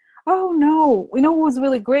saying, oh no, you know who was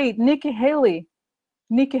really great? Nikki Haley.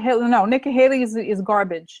 Nikki Haley is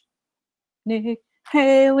garbage. Nikki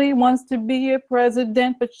Haley wants to be a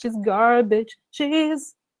president, but she's garbage.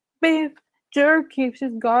 She's beef jerky.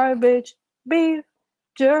 She's garbage. Beef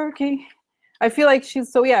jerky. I feel like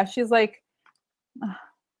she's like,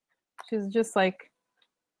 she's just like,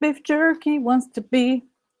 beef jerky wants to be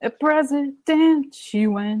a president. She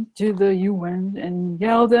went to the UN and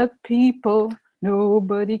yelled at people.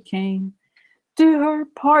 Nobody came to her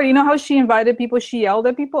party. You know how she invited people? She yelled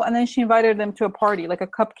at people and then she invited them to a party, like a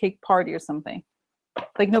cupcake party or something.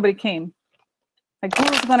 Like nobody came. Like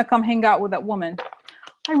who's gonna come hang out with that woman?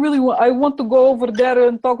 I want to go over there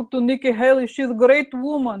and talk to Nikki Haley. She's a great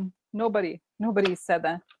woman. Nobody said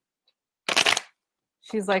that.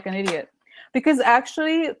 She's like an idiot. Because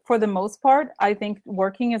actually, for the most part, I think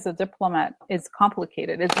working as a diplomat is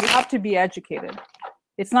complicated. You have to be educated.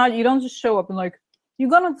 It's not, you don't just show up and like, you're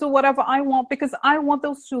gonna do whatever I want because I want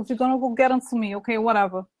those shoes. You're gonna go get them to me. Okay,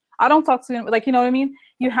 whatever. I don't talk to him. Like, you know what I mean?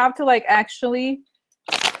 You have to like actually,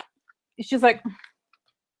 she's like,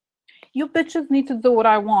 you bitches need to do what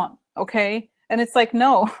I want. Okay. And it's like,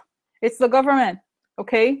 no, it's the government.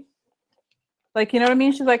 Okay. Like, you know what I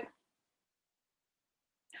mean? She's like,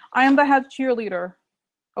 I am the head cheerleader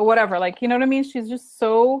or whatever. Like, you know what I mean? She's just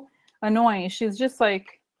so annoying. She's just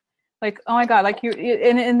like, oh my God, like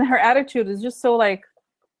and her attitude is just so like,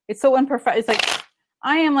 it's so imperfect. It's like,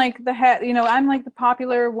 I am like the head, you know, I'm like the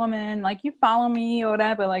popular woman, like you follow me or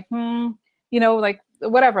whatever, like, you know, like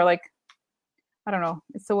whatever, like, I don't know.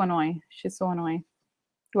 It's so annoying. She's so annoying.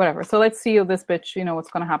 Whatever. So let's see this bitch, you know, what's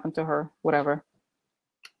going to happen to her, whatever.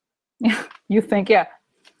 Yeah, you think, yeah.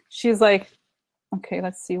 She's like, okay,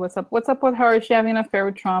 let's see what's up. What's up with her? Is she having an affair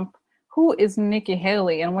with Trump? Who is Nikki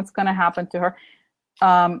Haley and what's going to happen to her?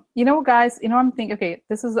 You know, guys, you know, I'm thinking, okay,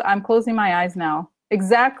 I'm closing my eyes now.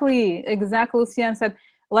 Exactly. Lucienne said,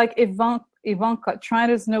 like Ivanka,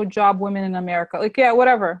 China's no job women in America. Like, yeah,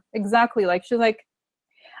 whatever. Exactly. Like, she's like,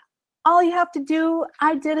 all you have to do,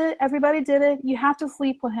 I did it. Everybody did it. You have to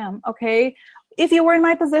sleep with him. Okay. If you were in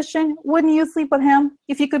my position, wouldn't you sleep with him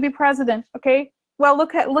if you could be president? Okay. Well,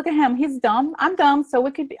 look at him. He's dumb. I'm dumb. So I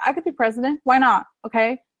could be president. Why not?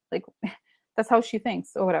 Okay. Like, that's how she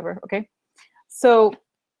thinks or whatever. Okay. So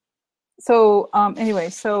anyway,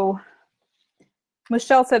 so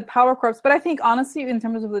Michelle said power corrupts, but I think honestly, in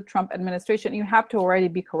terms of the Trump administration, you have to already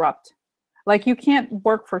be corrupt. Like, you can't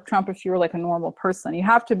work for Trump if you're like a normal person. You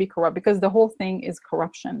have to be corrupt because the whole thing is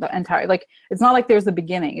corruption. The entire, like, it's not like there's a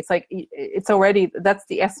beginning. It's like, it's already, that's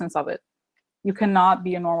the essence of it. You cannot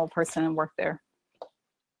be a normal person and work there.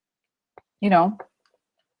 You know?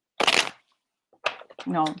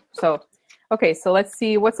 No. So, okay, so let's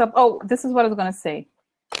see what's up. Oh, this is what I was going to say.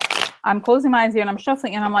 I'm closing my eyes here and I'm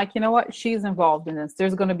shuffling and I'm like, you know what? She's involved in this.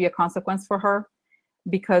 There's going to be a consequence for her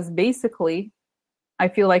because basically, I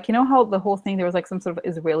feel like, you know how the whole thing, there was like some sort of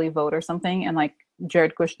Israeli vote or something, and like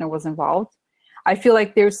Jared Kushner was involved. I feel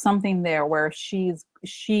like there's something there where she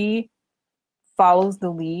follows the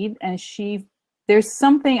lead, and there's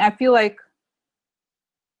something, I feel like,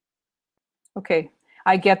 okay,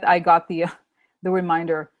 I got the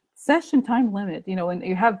reminder, session time limit, you know, and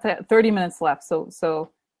you have 30 minutes left.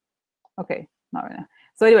 So okay, not right now.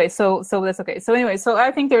 So anyway, so that's okay. So anyway, so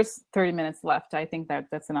I think there's 30 minutes left. I think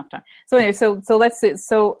that's enough time. So anyway, so let's see.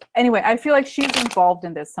 So anyway, I feel like she's involved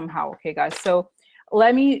in this somehow. Okay, guys. So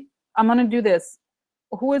I'm gonna do this.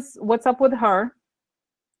 What's up with her?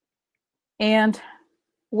 And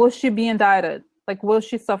will she be indicted? Like, will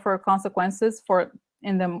she suffer consequences what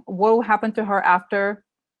will happen to her after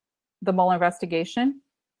the Mueller investigation?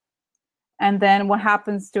 And then what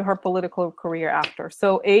happens to her political career after?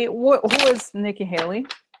 So A, who is Nikki Haley?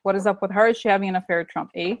 What is up with her? Is she having an affair with Trump?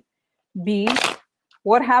 A. B,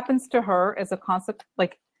 what happens to her as a consequence,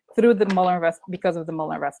 like through the because of the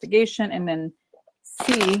Mueller investigation? And then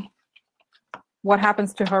C, what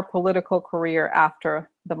happens to her political career after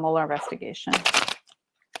the Mueller investigation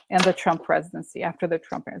and the Trump presidency, after the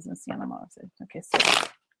Trump presidency and the Mueller presidency? Okay,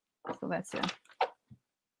 so that's it.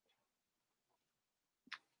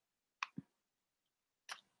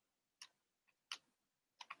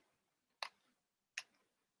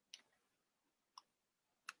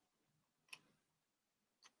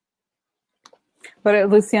 But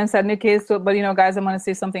Lucian said, Nikki, but you know, guys, I'm going to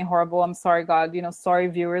say something horrible. I'm sorry, God. You know, sorry,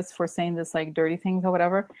 viewers, for saying this like dirty things or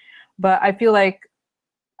whatever. But I feel like,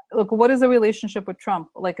 look, what is the relationship with Trump?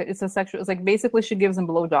 Like, it's like basically she gives him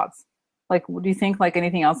blowjobs. Like, do you think like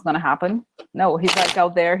anything else is going to happen? No, he's like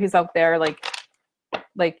out there. He's out there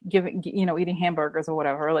like giving, you know, eating hamburgers or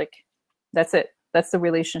whatever. Like, that's it. That's the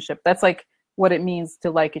relationship. That's like what it means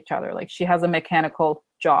to like each other. Like, she has a mechanical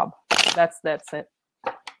job. That's it.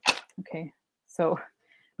 Okay. So,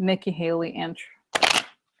 Nikki Haley and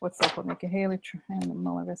what's up with Nikki Haley and the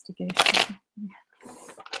Mueller investigation?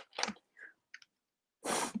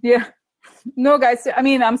 Yeah. No, guys. I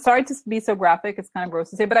mean, I'm sorry to be so graphic. It's kind of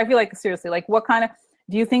gross to say, but I feel like, seriously, like, what kind of,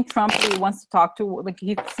 do you think Trump really wants to talk to? Like,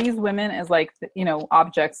 he sees women as like, you know,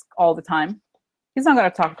 objects all the time. He's not going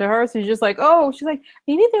to talk to her. So he's just like, oh, she's like,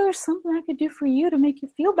 maybe there was something I could do for you to make you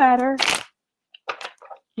feel better.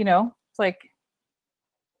 You know, it's like,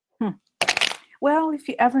 well, if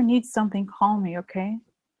you ever need something, call me, okay?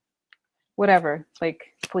 Whatever, like,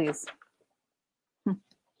 please.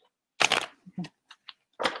 Okay.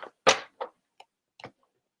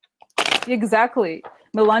 Exactly.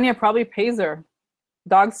 Melania probably pays her.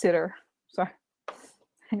 Dog sitter. Sorry.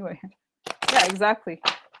 Anyway. Yeah, exactly.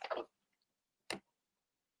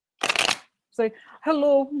 It's like,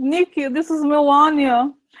 hello, Nikki, this is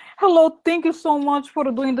Melania. Hello, thank you so much for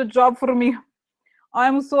doing the job for me.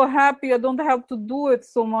 I'm so happy I don't have to do it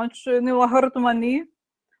so much. You know, I hurt my knee.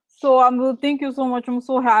 So thank you so much. I'm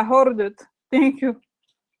so happy. I heard it. Thank you.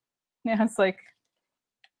 Yeah, it's like,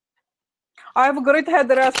 I have a great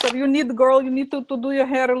hairdresser. You need to do your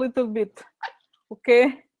hair a little bit.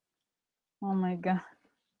 Okay? Oh my God.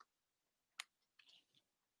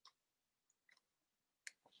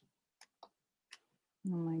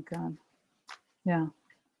 Oh my God. Yeah.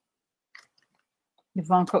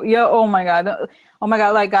 Ivanka. Yeah. Oh my God. Oh my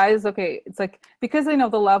God. Like, guys, okay. It's like, because, you know,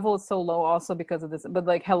 the level is so low also because of this. But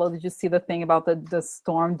like, hello, did you see the thing about the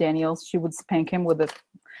Storm Daniels? She would spank him with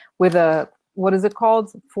a, what is it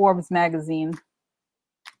called? Forbes magazine.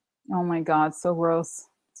 Oh my God. So gross.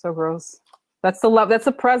 So gross. That's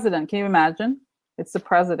the president. Can you imagine? It's the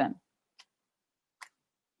president.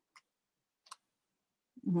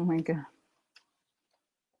 Oh my God.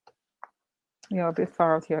 Yeah, a bit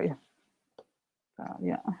far out here. Yeah.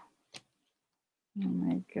 Yeah. Oh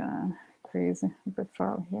my God. Crazy. A bit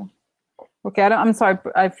far out here. Okay, I'm sorry.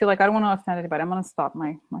 I feel like I don't want to offend anybody. I'm going to stop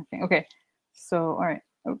my thing. Okay. So, all right.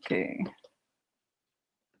 Okay.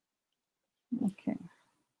 Okay.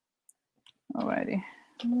 Alrighty.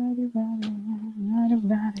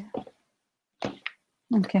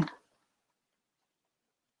 Okay.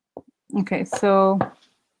 Okay, so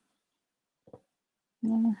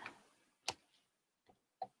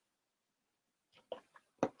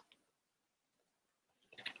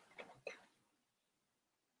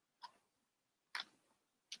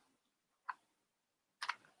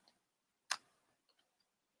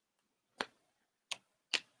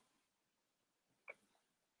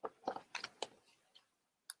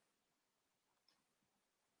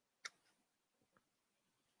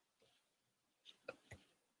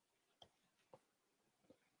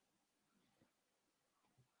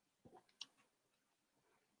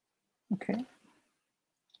okay.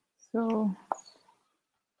 So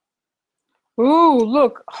Ooh,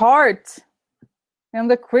 look, heart. And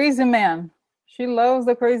the crazy man. She loves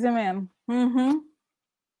the crazy man. Mm-hmm.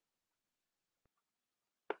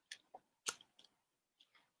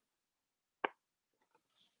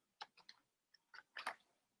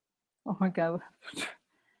 Oh my God.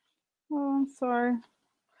 Oh, I'm sorry.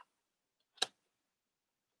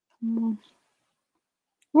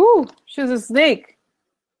 Ooh, she's a snake.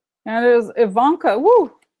 And there's Ivanka.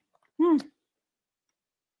 Woo.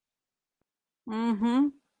 Mm-hmm.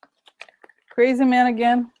 Crazy man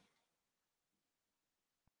again.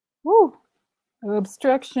 Woo.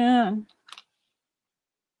 Obstruction.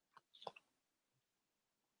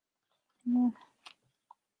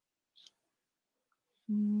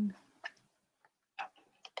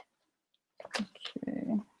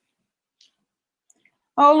 Okay.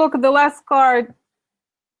 Oh, look at the last card.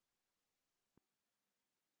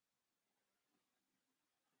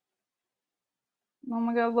 Oh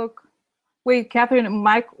my God, look. Wait, Catherine,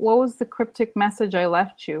 Mike, what was the cryptic message I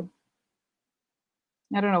left you?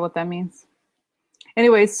 I don't know what that means.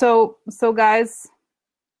 Anyway, so guys,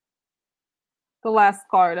 the last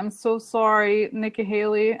card. I'm so sorry, Nikki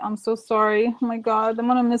Haley. I'm so sorry. Oh my God, I'm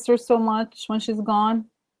gonna miss her so much when she's gone.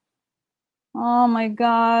 Oh my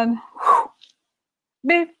God. Whew.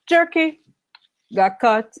 Beef jerky got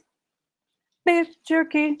cut. Beef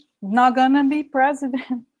jerky not gonna be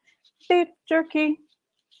president. Beef jerky,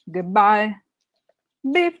 goodbye.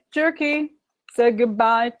 Beef jerky said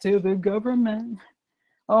goodbye to the government.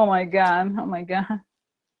 Oh my God. Oh my God.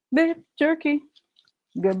 Beef jerky,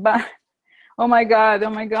 goodbye. Oh my God. Oh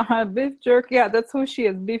my God. Beef jerky. Yeah, that's who she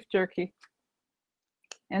is. Beef jerky.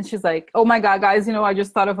 And she's like, oh my God, guys, you know, I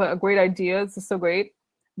just thought of a great idea. This is so great.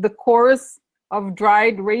 The chorus of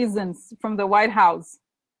dried raisins from the White House.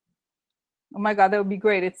 Oh my God, that would be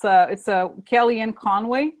great. It's a Kellyanne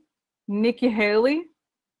Conway, Nikki Haley,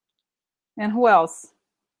 and who else?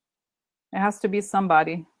 It has to be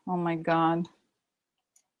somebody. Oh my God.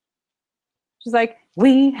 She's like,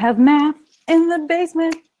 we have math in the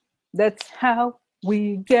basement. That's how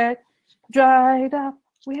we get dried up.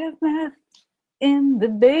 We have math in the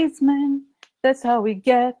basement. That's how we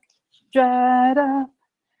get dried up.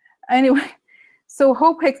 Anyway, so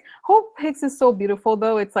Hope Hicks is so beautiful,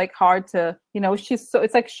 though. It's like hard to, you know,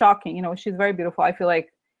 it's like shocking. You know, she's very beautiful. I feel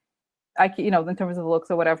like you know, in terms of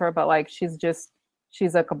looks or whatever, but like she's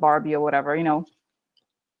like a Barbie or whatever, you know.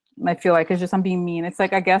 I feel like it's just, I'm being mean. It's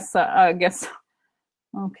like, I guess.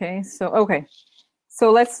 Okay,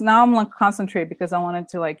 so now I'm gonna concentrate because I wanted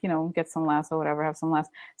to, like, you know, get some laughs or whatever, have some laughs.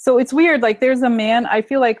 So it's weird, like there's a man, I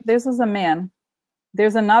feel like this is a man.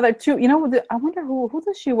 There's another two, you know, I wonder who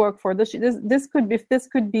does she work for? This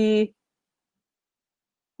could be,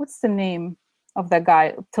 what's the name of that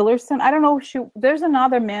guy? Tillerson? I don't know. There's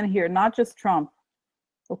another man here, not just Trump.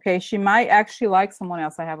 Okay, she might actually like someone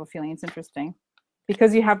else. I have a feeling. It's interesting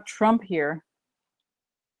because you have Trump here.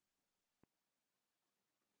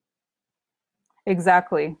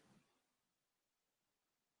 Exactly.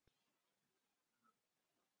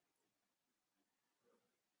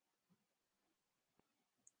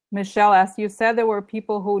 Michelle asked, you said there were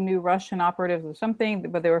people who knew Russian operatives or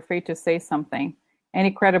something, but they were afraid to say something.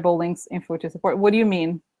 Any credible links, info to support? What do you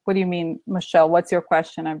mean? What do you mean, Michelle? What's your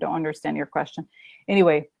question? I don't understand your question.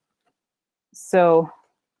 Anyway, so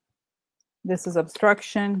this is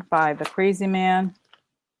obstruction by the crazy man.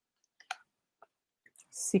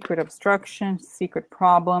 Secret obstruction, secret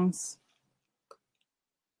problems.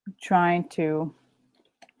 Trying to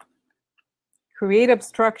create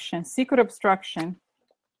obstruction, secret obstruction,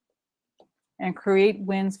 and create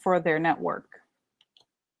wins for their network.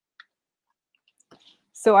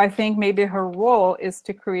 So I think maybe her role is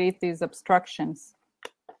to create these obstructions.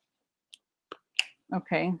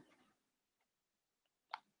 Okay.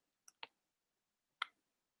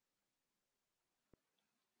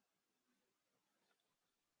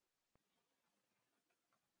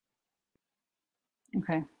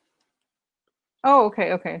 Okay. Oh,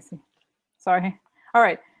 okay, I see. Sorry. All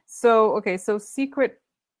right. So, okay, so secret,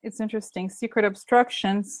 it's interesting. Secret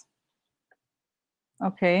obstructions.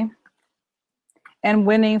 Okay. And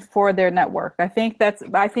winning for their network. I think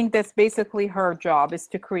that's basically her job, is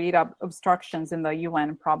to create obstructions in the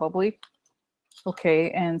UN, probably.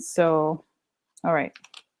 Okay, and so, all right.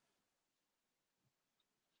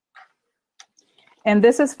 And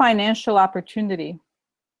this is financial opportunity.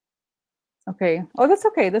 Okay. Oh, that's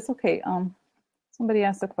okay. That's okay. Somebody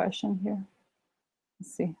asked a question here.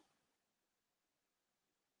 Let's see.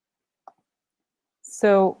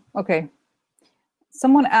 So, okay.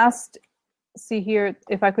 Someone asked, see here,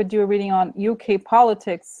 if I could do a reading on UK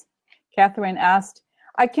politics. Catherine asked,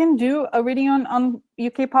 I can do a reading on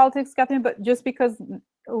UK politics, Catherine, but just because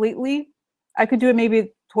lately I could do it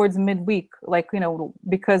maybe towards midweek, like, you know,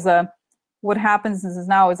 because what happens is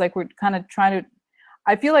now is like we're kind of trying to,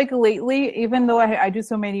 I feel like lately, even though I do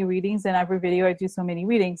so many readings and every video I do so many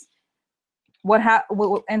readings, what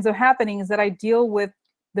ends up happening is that I deal with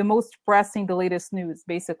the most pressing, the latest news,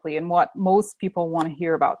 basically, and what most people want to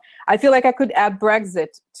hear about. I feel like I could add Brexit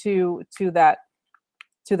to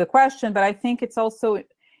the question, but I think it's also,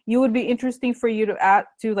 you would be interesting for you to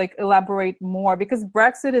like elaborate more, because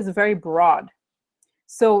Brexit is very broad.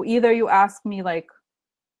 So either you ask me like,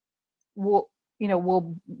 will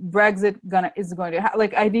Brexit is going to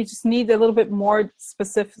like, I just need a little bit more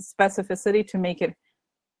specificity to make it,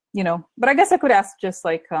 you know. But I guess I could ask just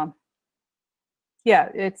like, yeah,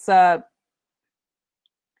 it's I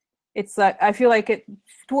feel like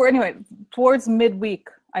towards midweek,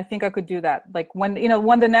 I think I could do that. Like when, you know,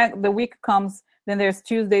 when the week comes, then there's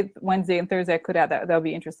Tuesday, Wednesday, and Thursday. I could add that. That would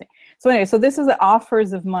be interesting. So anyway, so this is the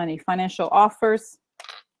offers of money, financial offers.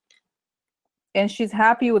 And she's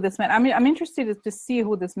happy with this man. I mean, I'm interested to see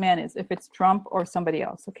who this man is, if it's Trump or somebody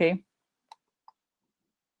else, okay?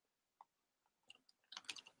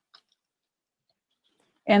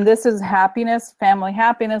 And this is happiness, family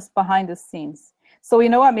happiness behind the scenes. So you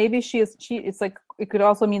know what? Maybe she is it's like, it could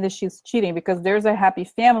also mean that she's cheating, because there's a happy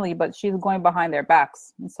family, but she's going behind their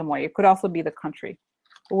backs in some way. It could also be the country.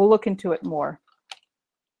 But we'll look into it more.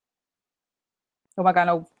 Oh my God,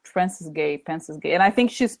 no, Pence is gay. And I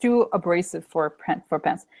think she's too abrasive for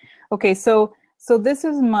Pence. Okay, so this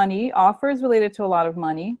is money, offers related to a lot of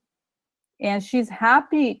money. And she's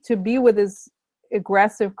happy to be with this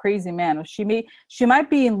aggressive, crazy man. She might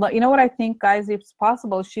be in love. You know what I think, guys? If it's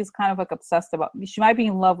possible, she's kind of like obsessed about, she might be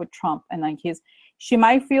in love with Trump, and like she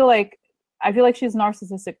might feel like, I feel like she's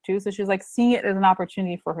narcissistic too. So she's like seeing it as an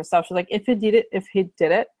opportunity for herself. She's like, if he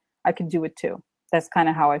did it, I could do it too. That's kind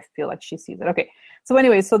of how I feel like she sees it. Okay. So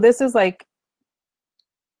anyway, so this is like,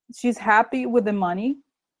 she's happy with the money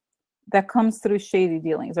that comes through shady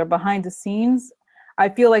dealings or behind the scenes. I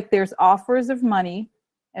feel like there's offers of money,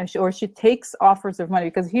 or she takes offers of money,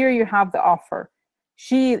 because here you have the offer.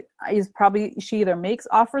 She either makes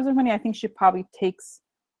offers of money. I think she probably takes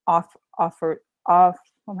offers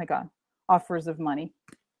of money.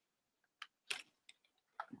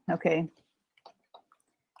 Okay.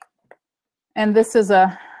 And this is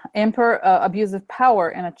a emperor, abuse of power,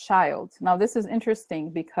 and a child. Now this is interesting,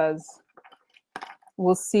 because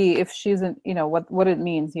we'll see if she's what it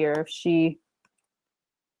means here. If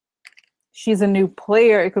she's a new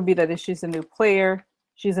player, it could be that if she's a new player,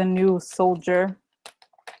 she's a new soldier.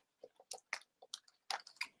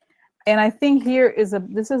 And I think here is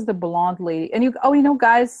this is the blonde lady. And you know,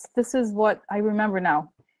 guys, this is what I remember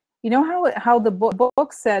now. You know how the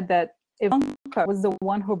book said that Ivanka was the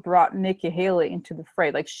one who brought Nikki Haley into the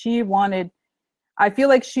fray. Like I feel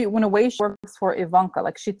like when a way she works for Ivanka,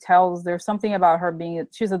 like she tells, there's something about her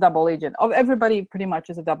she's a double agent. Everybody pretty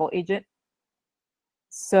much is a double agent.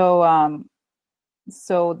 So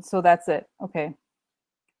so that's it. Okay.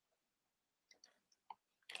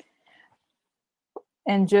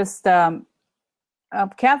 And just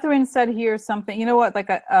Catherine said here something, you know what,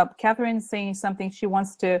 like Catherine's saying something, she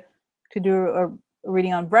wants to do a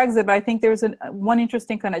reading on Brexit, but I think there's one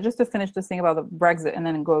interesting kind of, just to finish this thing about the Brexit and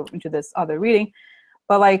then go into this other reading,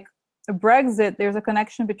 but like Brexit, there's a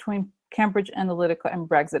connection between Cambridge Analytica and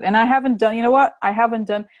Brexit. And I haven't done, you know what, I haven't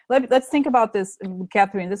done, let's think about this,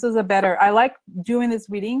 Catherine. This is I like doing these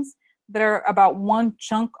readings that are about one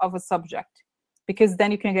chunk of a subject, because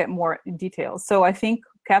then you can get more details. So I think,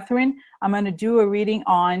 Catherine, I'm going to do a reading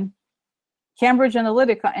on Cambridge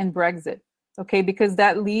Analytica and Brexit, okay, because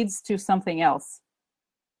that leads to something else.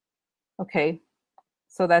 Okay,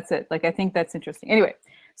 so that's it. Like, I think that's interesting. Anyway,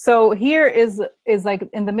 so here is like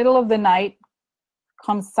in the middle of the night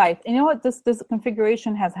comes Scythe. And you know what, this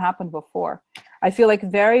configuration has happened before. I feel like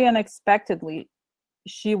very unexpectedly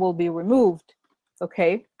she will be removed.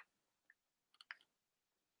 Okay.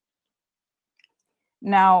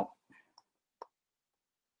 Now,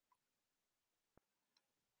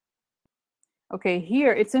 okay,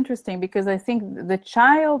 here it's interesting, because I think the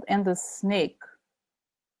child and the snake,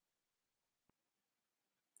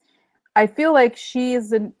 I feel like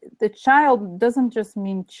the child doesn't just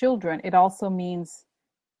mean children, it also means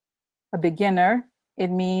a beginner. It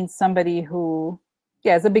means somebody who,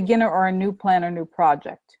 is a beginner or a new plan or new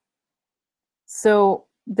project. So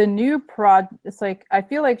the new it's like, I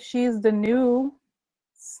feel like she's the new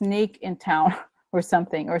snake in town or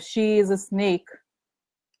something, or she is a snake.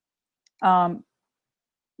 The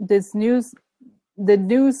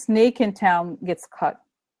new snake in town gets cut.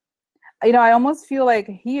 you know, I almost feel like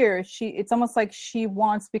here it's almost like she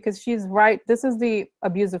wants, because she's right. This is the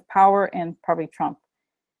abuse of power and probably Trump.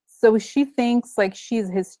 So she thinks like she's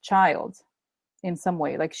his child in some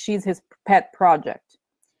way, like she's his pet project,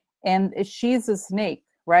 and she's a snake,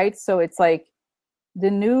 right? So it's like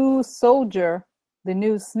the new soldier, the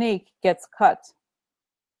new snake gets cut.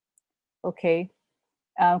 Okay,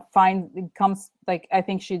 fine. It comes like, I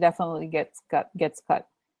think she definitely gets cut.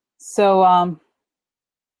 So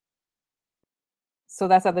so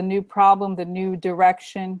that's the new problem, the new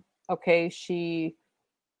direction. Okay,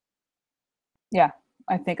 yeah,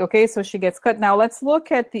 I think, okay, so she gets cut. Now let's look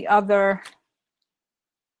at the other.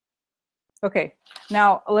 Okay,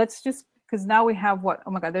 now let's just, because now we have what,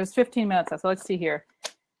 oh my God, there's 15 minutes left. So let's see here.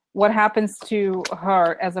 What happens to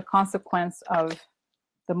her as a consequence of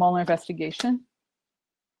the Mueller investigation?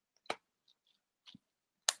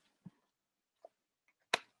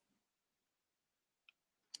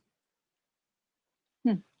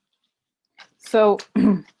 So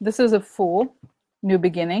this is a full new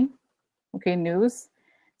beginning. Okay, news.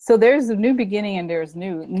 So there's a new beginning and there's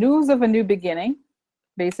news of a new beginning,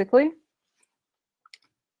 basically.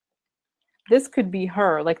 This could be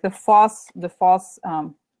her, like the false,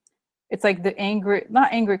 it's like the angry,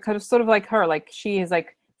 not angry, kind of sort of like her, like she is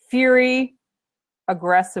like fury,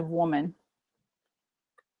 aggressive woman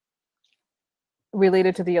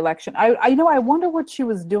related to the election. I know, I wonder what she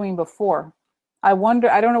was doing before. I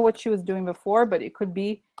don't know what she was doing before, but it could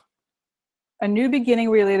be a new beginning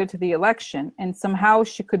related to the election, and somehow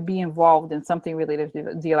she could be involved in something related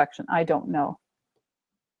to the election. I don't know.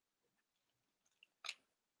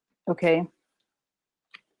 Okay.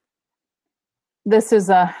 This is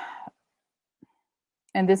a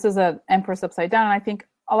Empress upside down. And I think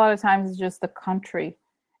a lot of times it's just the country,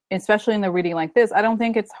 especially in the reading like this. I don't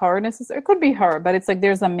think it's her necessarily. It could be her, but it's like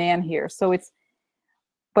there's a man here. So it's,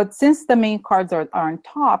 but since the main cards are on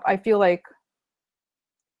top, I feel like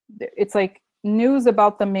it's like news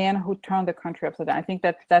about the man who turned the country upside down. I think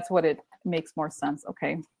that's what it makes more sense.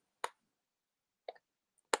 Okay.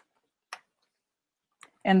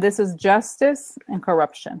 And this is justice and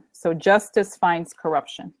corruption. So justice finds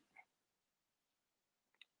corruption.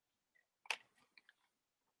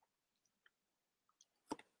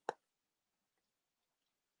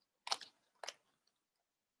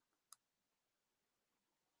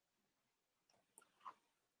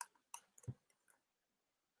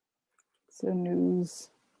 So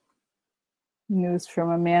news from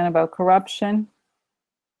a man about corruption,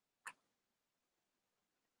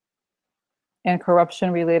 and corruption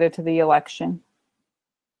related to the election.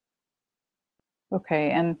 Okay,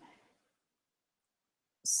 and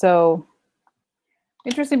so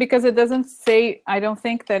interesting, because it doesn't say, I don't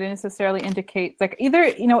think that it necessarily indicates, like, either,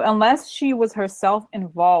 you know, unless she was herself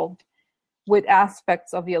involved with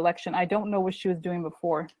aspects of the election. I don't know what she was doing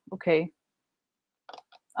before. Okay.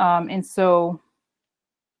 And so,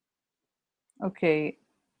 okay.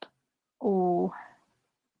 Oh,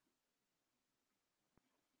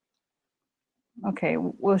 okay.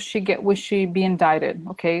 Will she be indicted?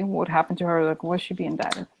 Okay. What happened to her? Like, will she be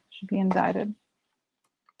indicted? Should be indicted.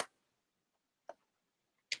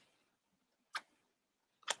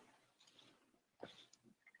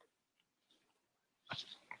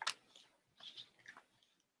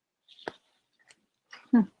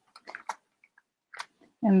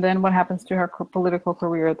 And then what happens to her political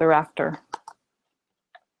career thereafter?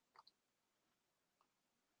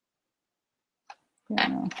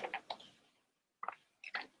 Yeah.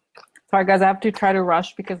 Sorry guys, I have to try to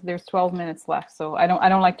rush because there's 12 minutes left. So I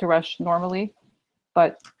don't like to rush normally,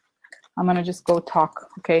 but I'm gonna just go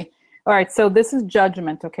talk. Okay. All right. So this is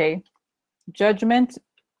judgment. Okay. Judgment,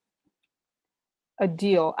 a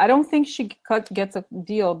deal. I don't think she gets a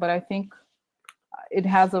deal, but I think it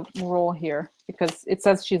has a role here because it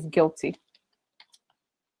says she's guilty.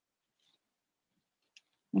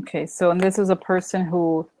 Okay. So, and this is a person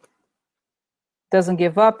who doesn't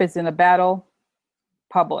give up, is in a battle,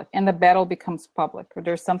 public, and the battle becomes public, or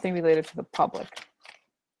there's something related to the public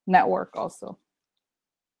network also.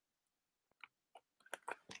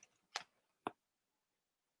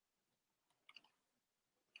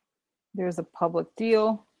 There's a public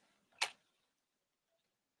deal.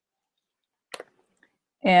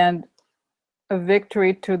 And a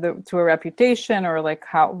victory to a reputation, or like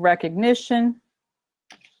how recognition.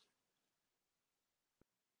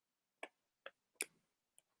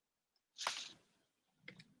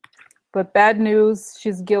 But bad news,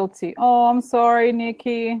 she's guilty. Oh, I'm sorry,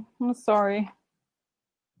 Nikki. I'm sorry.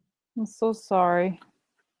 I'm so sorry.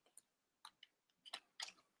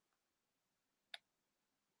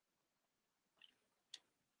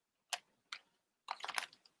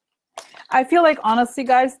 I feel like, honestly,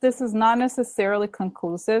 guys, this is not necessarily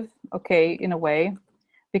conclusive, okay, in a way,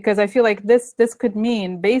 because I feel like this could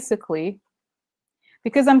mean basically,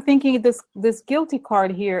 because I'm thinking this guilty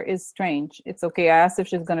card here is strange. It's okay. I asked if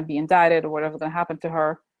she's going to be indicted or whatever's going to happen to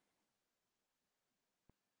her.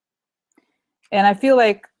 And I feel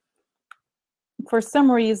like for some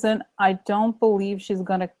reason, I don't believe she's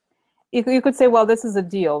going to, you could say, well, this is a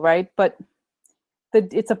deal, right? But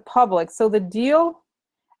it's a public. So the deal,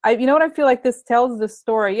 you know what I feel like this tells the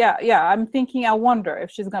story. Yeah. I'm thinking, I wonder if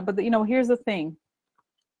she's going to, but you know, here's the thing.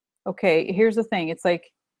 Okay, here's the thing. It's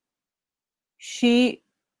like she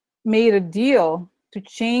made a deal to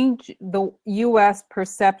change the U.S.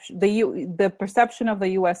 perception, the perception of the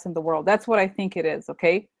U.S. in the world. That's what I think it is,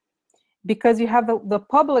 okay? Because you have the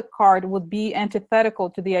public card would be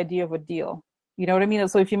antithetical to the idea of a deal. You know what I mean?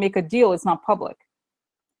 So if you make a deal, it's not public.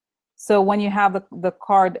 So when you have the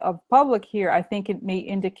card of public here, I think it may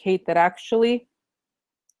indicate that actually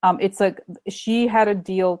it's like she had a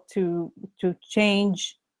deal to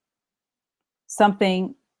change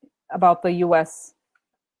something about the U.S.,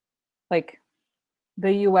 like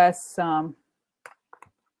the U.S.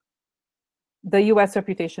 The U.S.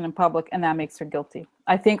 reputation in public, and that makes her guilty.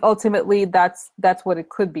 I think ultimately that's what it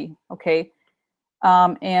could be. Okay,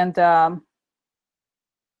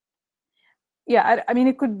 yeah, I mean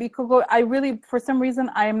it could go. I really, for some reason,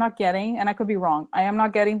 I am not getting, and I could be wrong. I am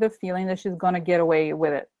not getting the feeling that she's going to get away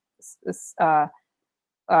with it.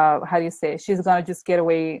 How do you say? She's going to just get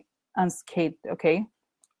away unscathed. Okay,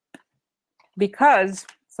 because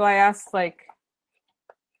so I asked like,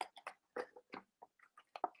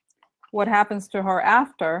 what happens to her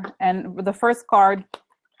after, and the first card,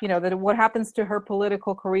 you know, that what happens to her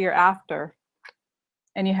political career after,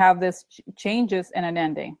 and you have this changes and an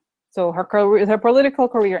ending. So her political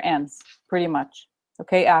career ends pretty much,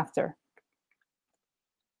 okay, after.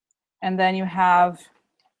 And then you have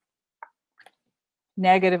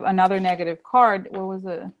another negative card. What was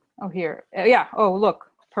it? Oh, here. Yeah. Oh,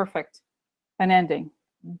 look, perfect. An ending,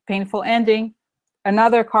 painful ending.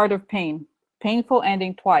 Another card of pain. Painful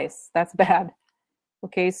ending twice. That's bad.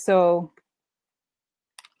 Okay, so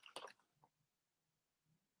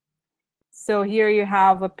here you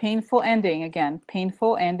have a painful ending again.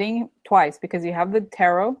 Painful ending twice because you have the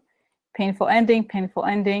tarot. Painful ending,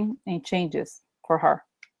 and changes for her.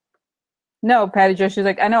 No, Patty Jo, she's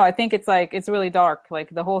like, I know. I think it's like it's really dark. Like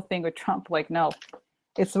the whole thing with Trump. Like no,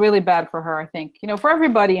 it's really bad for her. I think for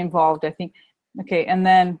everybody involved. I think. Okay, and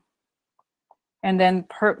then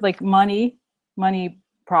like money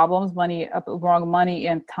problems, wrong money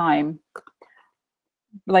and time,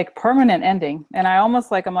 like permanent ending. And I almost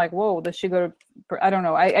like, I'm like, whoa, does she go to, I don't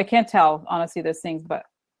know. I can't tell, honestly, these things, but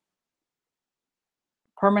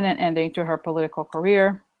permanent ending to her political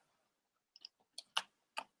career.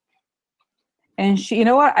 And she, you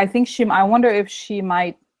know what? I think I wonder if she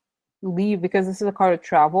might leave because this is a card of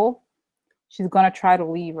travel. She's going to try to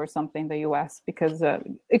leave or something, the US, because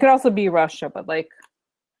it could also be Russia, but like,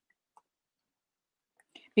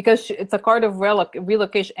 because it's a card of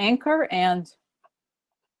relocation, anchor and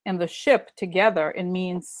the ship together. It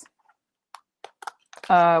means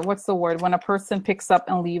what's the word when a person picks up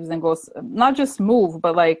and leaves and goes, not just move,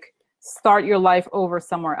 but like start your life over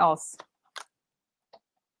somewhere else.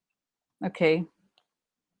 Okay,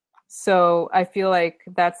 so I feel like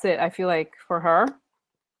that's it. I feel like for her,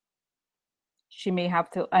 she may have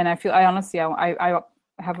to, and I honestly I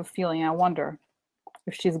have a feeling, I wonder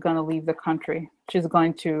if she's going to leave the country. She's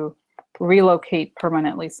going to relocate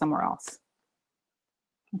permanently somewhere else.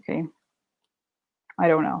 Okay. I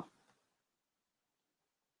don't know.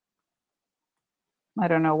 I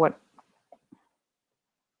don't know what.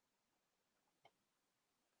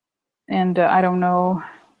 And I don't know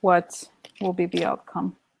what will be the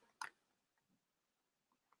outcome.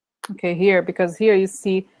 Okay, here, because here you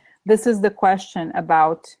see, this is the question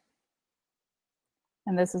about,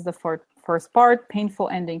 and this is the first part, painful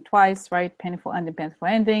ending twice, right? Painful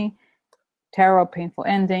ending, tarot, painful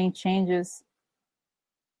ending, changes,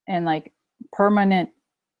 and like permanent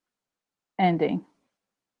ending.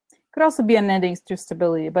 Could also be an ending to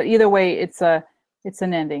stability, but either way, it's an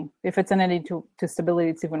ending. If it's an ending to stability,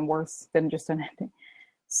 it's even worse than just an ending.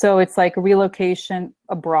 So it's like relocation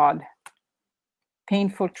abroad,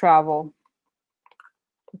 painful travel,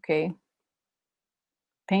 okay,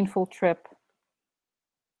 painful trip,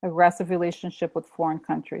 aggressive relationship with foreign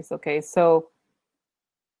countries, okay. So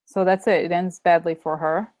that's it. It ends badly for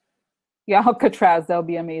her. Yeah, Alcatraz, that would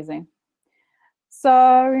be amazing.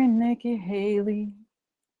 Sorry, Nikki Haley,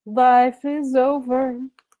 life is over.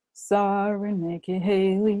 Sorry, Nikki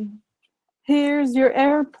Haley, here's your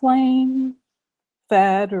airplane.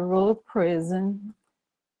 federal prison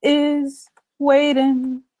is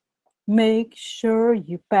waiting. Make sure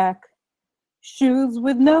you pack shoes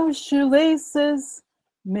with no shoelaces.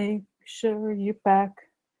 Make sure you pack.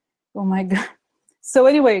 Oh my God. So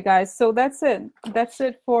anyway, guys, so that's it. That's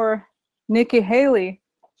it for Nikki Haley.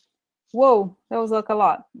 Whoa, that was like a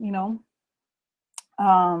lot, you know.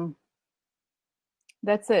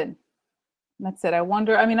 That's it. That's it. I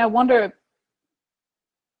wonder,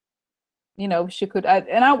 you know, she could,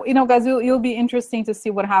 you know, guys, it'll be interesting to see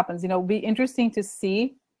what happens. You know, it'll be interesting to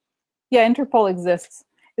see. Yeah, Interpol exists.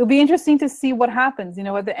 It'll be interesting to see what happens, you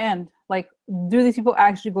know, at the end. Like, do these people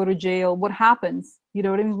actually go to jail? What happens? You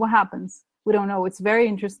know what I mean? What happens? We don't know. It's very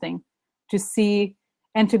interesting to see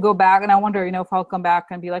and to go back. And I wonder, you know, if I'll come back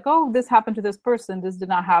and be like, oh, this happened to this person. This did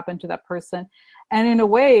not happen to that person. And in a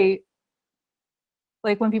way,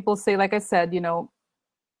 like when people say, like I said, you know,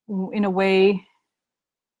 in a way,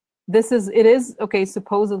 it is, okay,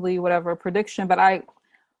 supposedly whatever prediction, but I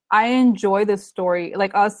enjoy this story,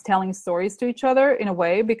 like us telling stories to each other in a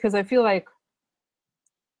way, because I feel like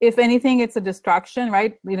if anything, it's a distraction,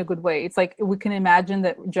 right? In a good way. It's like we can imagine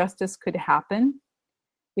that justice could happen.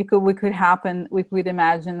 We could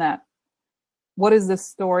imagine that. What is this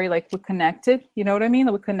story? Like we're connected, you know what I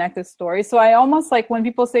mean? We connect the story. So I almost like when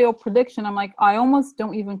people say, oh, prediction, I'm like, I almost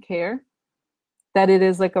don't even care that it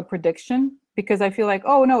is like a prediction, because I feel like,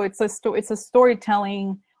 oh no, it's a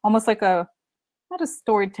storytelling, almost like not a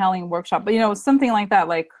storytelling workshop, but you know, something like that.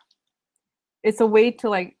 Like it's a way to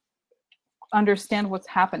like understand what's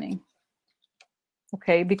happening.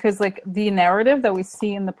 Okay, because like the narrative that we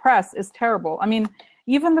see in the press is terrible. I mean,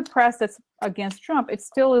 even the press that's against Trump, it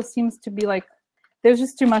still seems to be like there's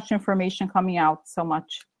just too much information coming out, so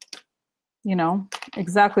much, you know.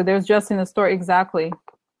 Exactly, there's just in the story. Exactly.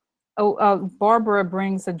 Oh, Barbara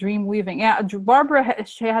brings a dream weaving. Yeah, Barbara,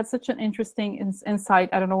 she had such an interesting insight.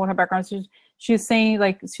 I don't know what her background is. She's saying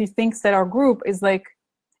like she thinks that our group is like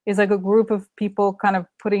a group of people kind of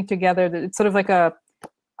putting together. It's sort of like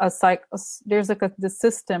there's like the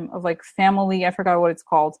system of like family. I forgot what it's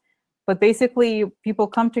called, but basically people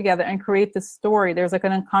come together and create this story. There's like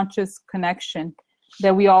an unconscious connection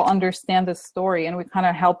that we all understand the story and we kind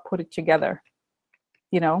of help put it together.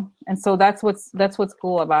 You know, and so that's what's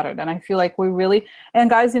cool about it. And I feel like we really, and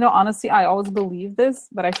guys, you know, honestly, I always believe this,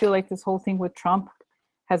 but I feel like this whole thing with Trump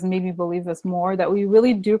has made me believe this more, that we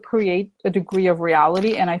really do create a degree of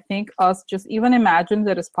reality. And I think us just even imagine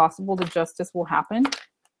that it's possible that justice will happen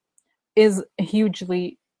is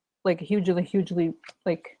hugely like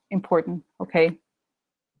important. Okay.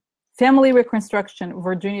 Family reconstruction,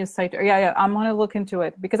 Virginia's site. Yeah, I'm gonna look into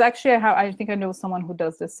it because actually I think I know someone who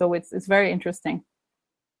does this. So it's very interesting.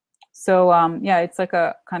 So yeah, it's like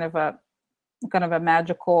a kind of a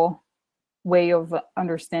magical way of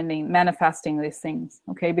understanding, manifesting these things.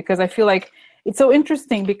 Okay, because I feel like it's so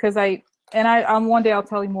interesting because one day I'll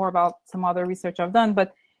tell you more about some other research I've done,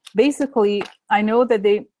 but basically I know that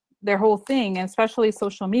their whole thing, and especially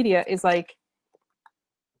social media, is like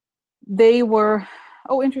they were,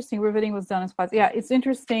 oh, interesting, riveting was done in spots. Yeah, it's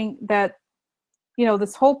interesting that, you know,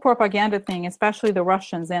 this whole propaganda thing, especially the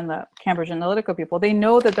Russians and the Cambridge Analytica people, they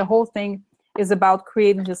know that the whole thing is about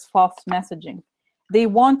creating this false messaging. They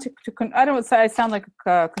want to I don't say I sound like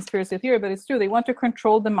a conspiracy theory, but it's true. They want to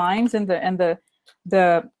control the minds and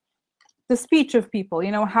the speech of people,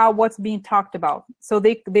 you know, what's being talked about. So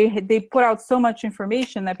they put out so much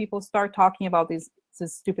information that people start talking about these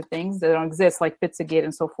stupid things that don't exist, like Pizzagate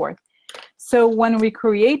and so forth. So when we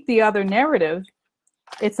create the other narrative,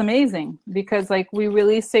 it's amazing because like we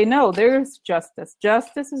really say, no, there's justice.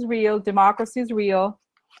 Justice is real. Democracy is real.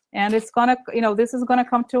 And it's gonna, you know, this is gonna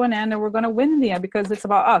come to an end and we're gonna win in the end because it's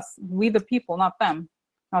about us, we the people, not them,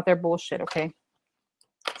 not their bullshit. Okay.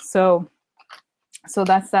 So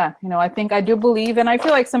that's that. You know, I think I do believe, and I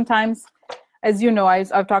feel like sometimes, as you know,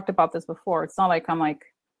 I've talked about this before. It's not like I'm like,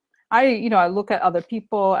 I look at other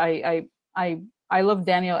people. I love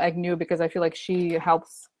Danielle Agnew because I feel like she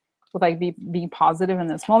helps with like being positive in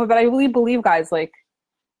this moment. But I really believe, guys, like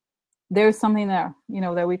there's something there, you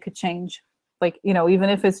know, that we could change. Like, you know, even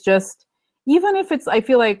if it's, I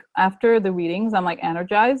feel like after the readings, I'm like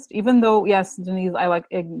energized, even though, yes, Denise, I like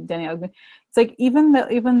Danielle Agnew. It's like, even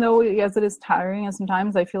though, yes, it is tiring. And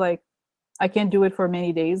sometimes I feel like I can't do it for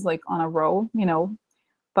many days, like on a row, you know,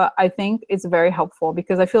 but I think it's very helpful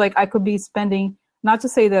because I feel like I could be spending, not to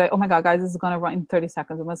say that, oh my God, guys, this is going to run in 30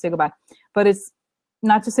 seconds. I'm going to say goodbye, but it's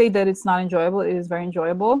not to say that it's not enjoyable. It is very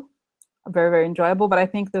enjoyable, very, very enjoyable. But I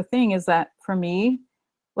think the thing is that for me,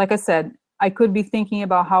 like I said, I could be thinking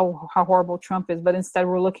about how horrible Trump is, but instead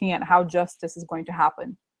we're looking at how justice is going to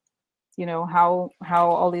happen. you know, how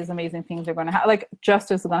all these amazing things are going to happen. Like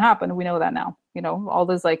justice is going to happen. We know that now. You know, all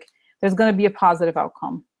this, like, there's going to be a positive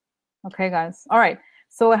outcome. Okay, guys. All right.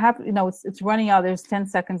 So I have, you know, it's running out. There's 10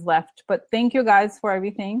 seconds left. But thank you guys for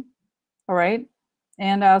everything. All right.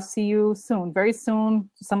 And I'll see you soon, very soon.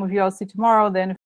 Some of you I'll see tomorrow. Then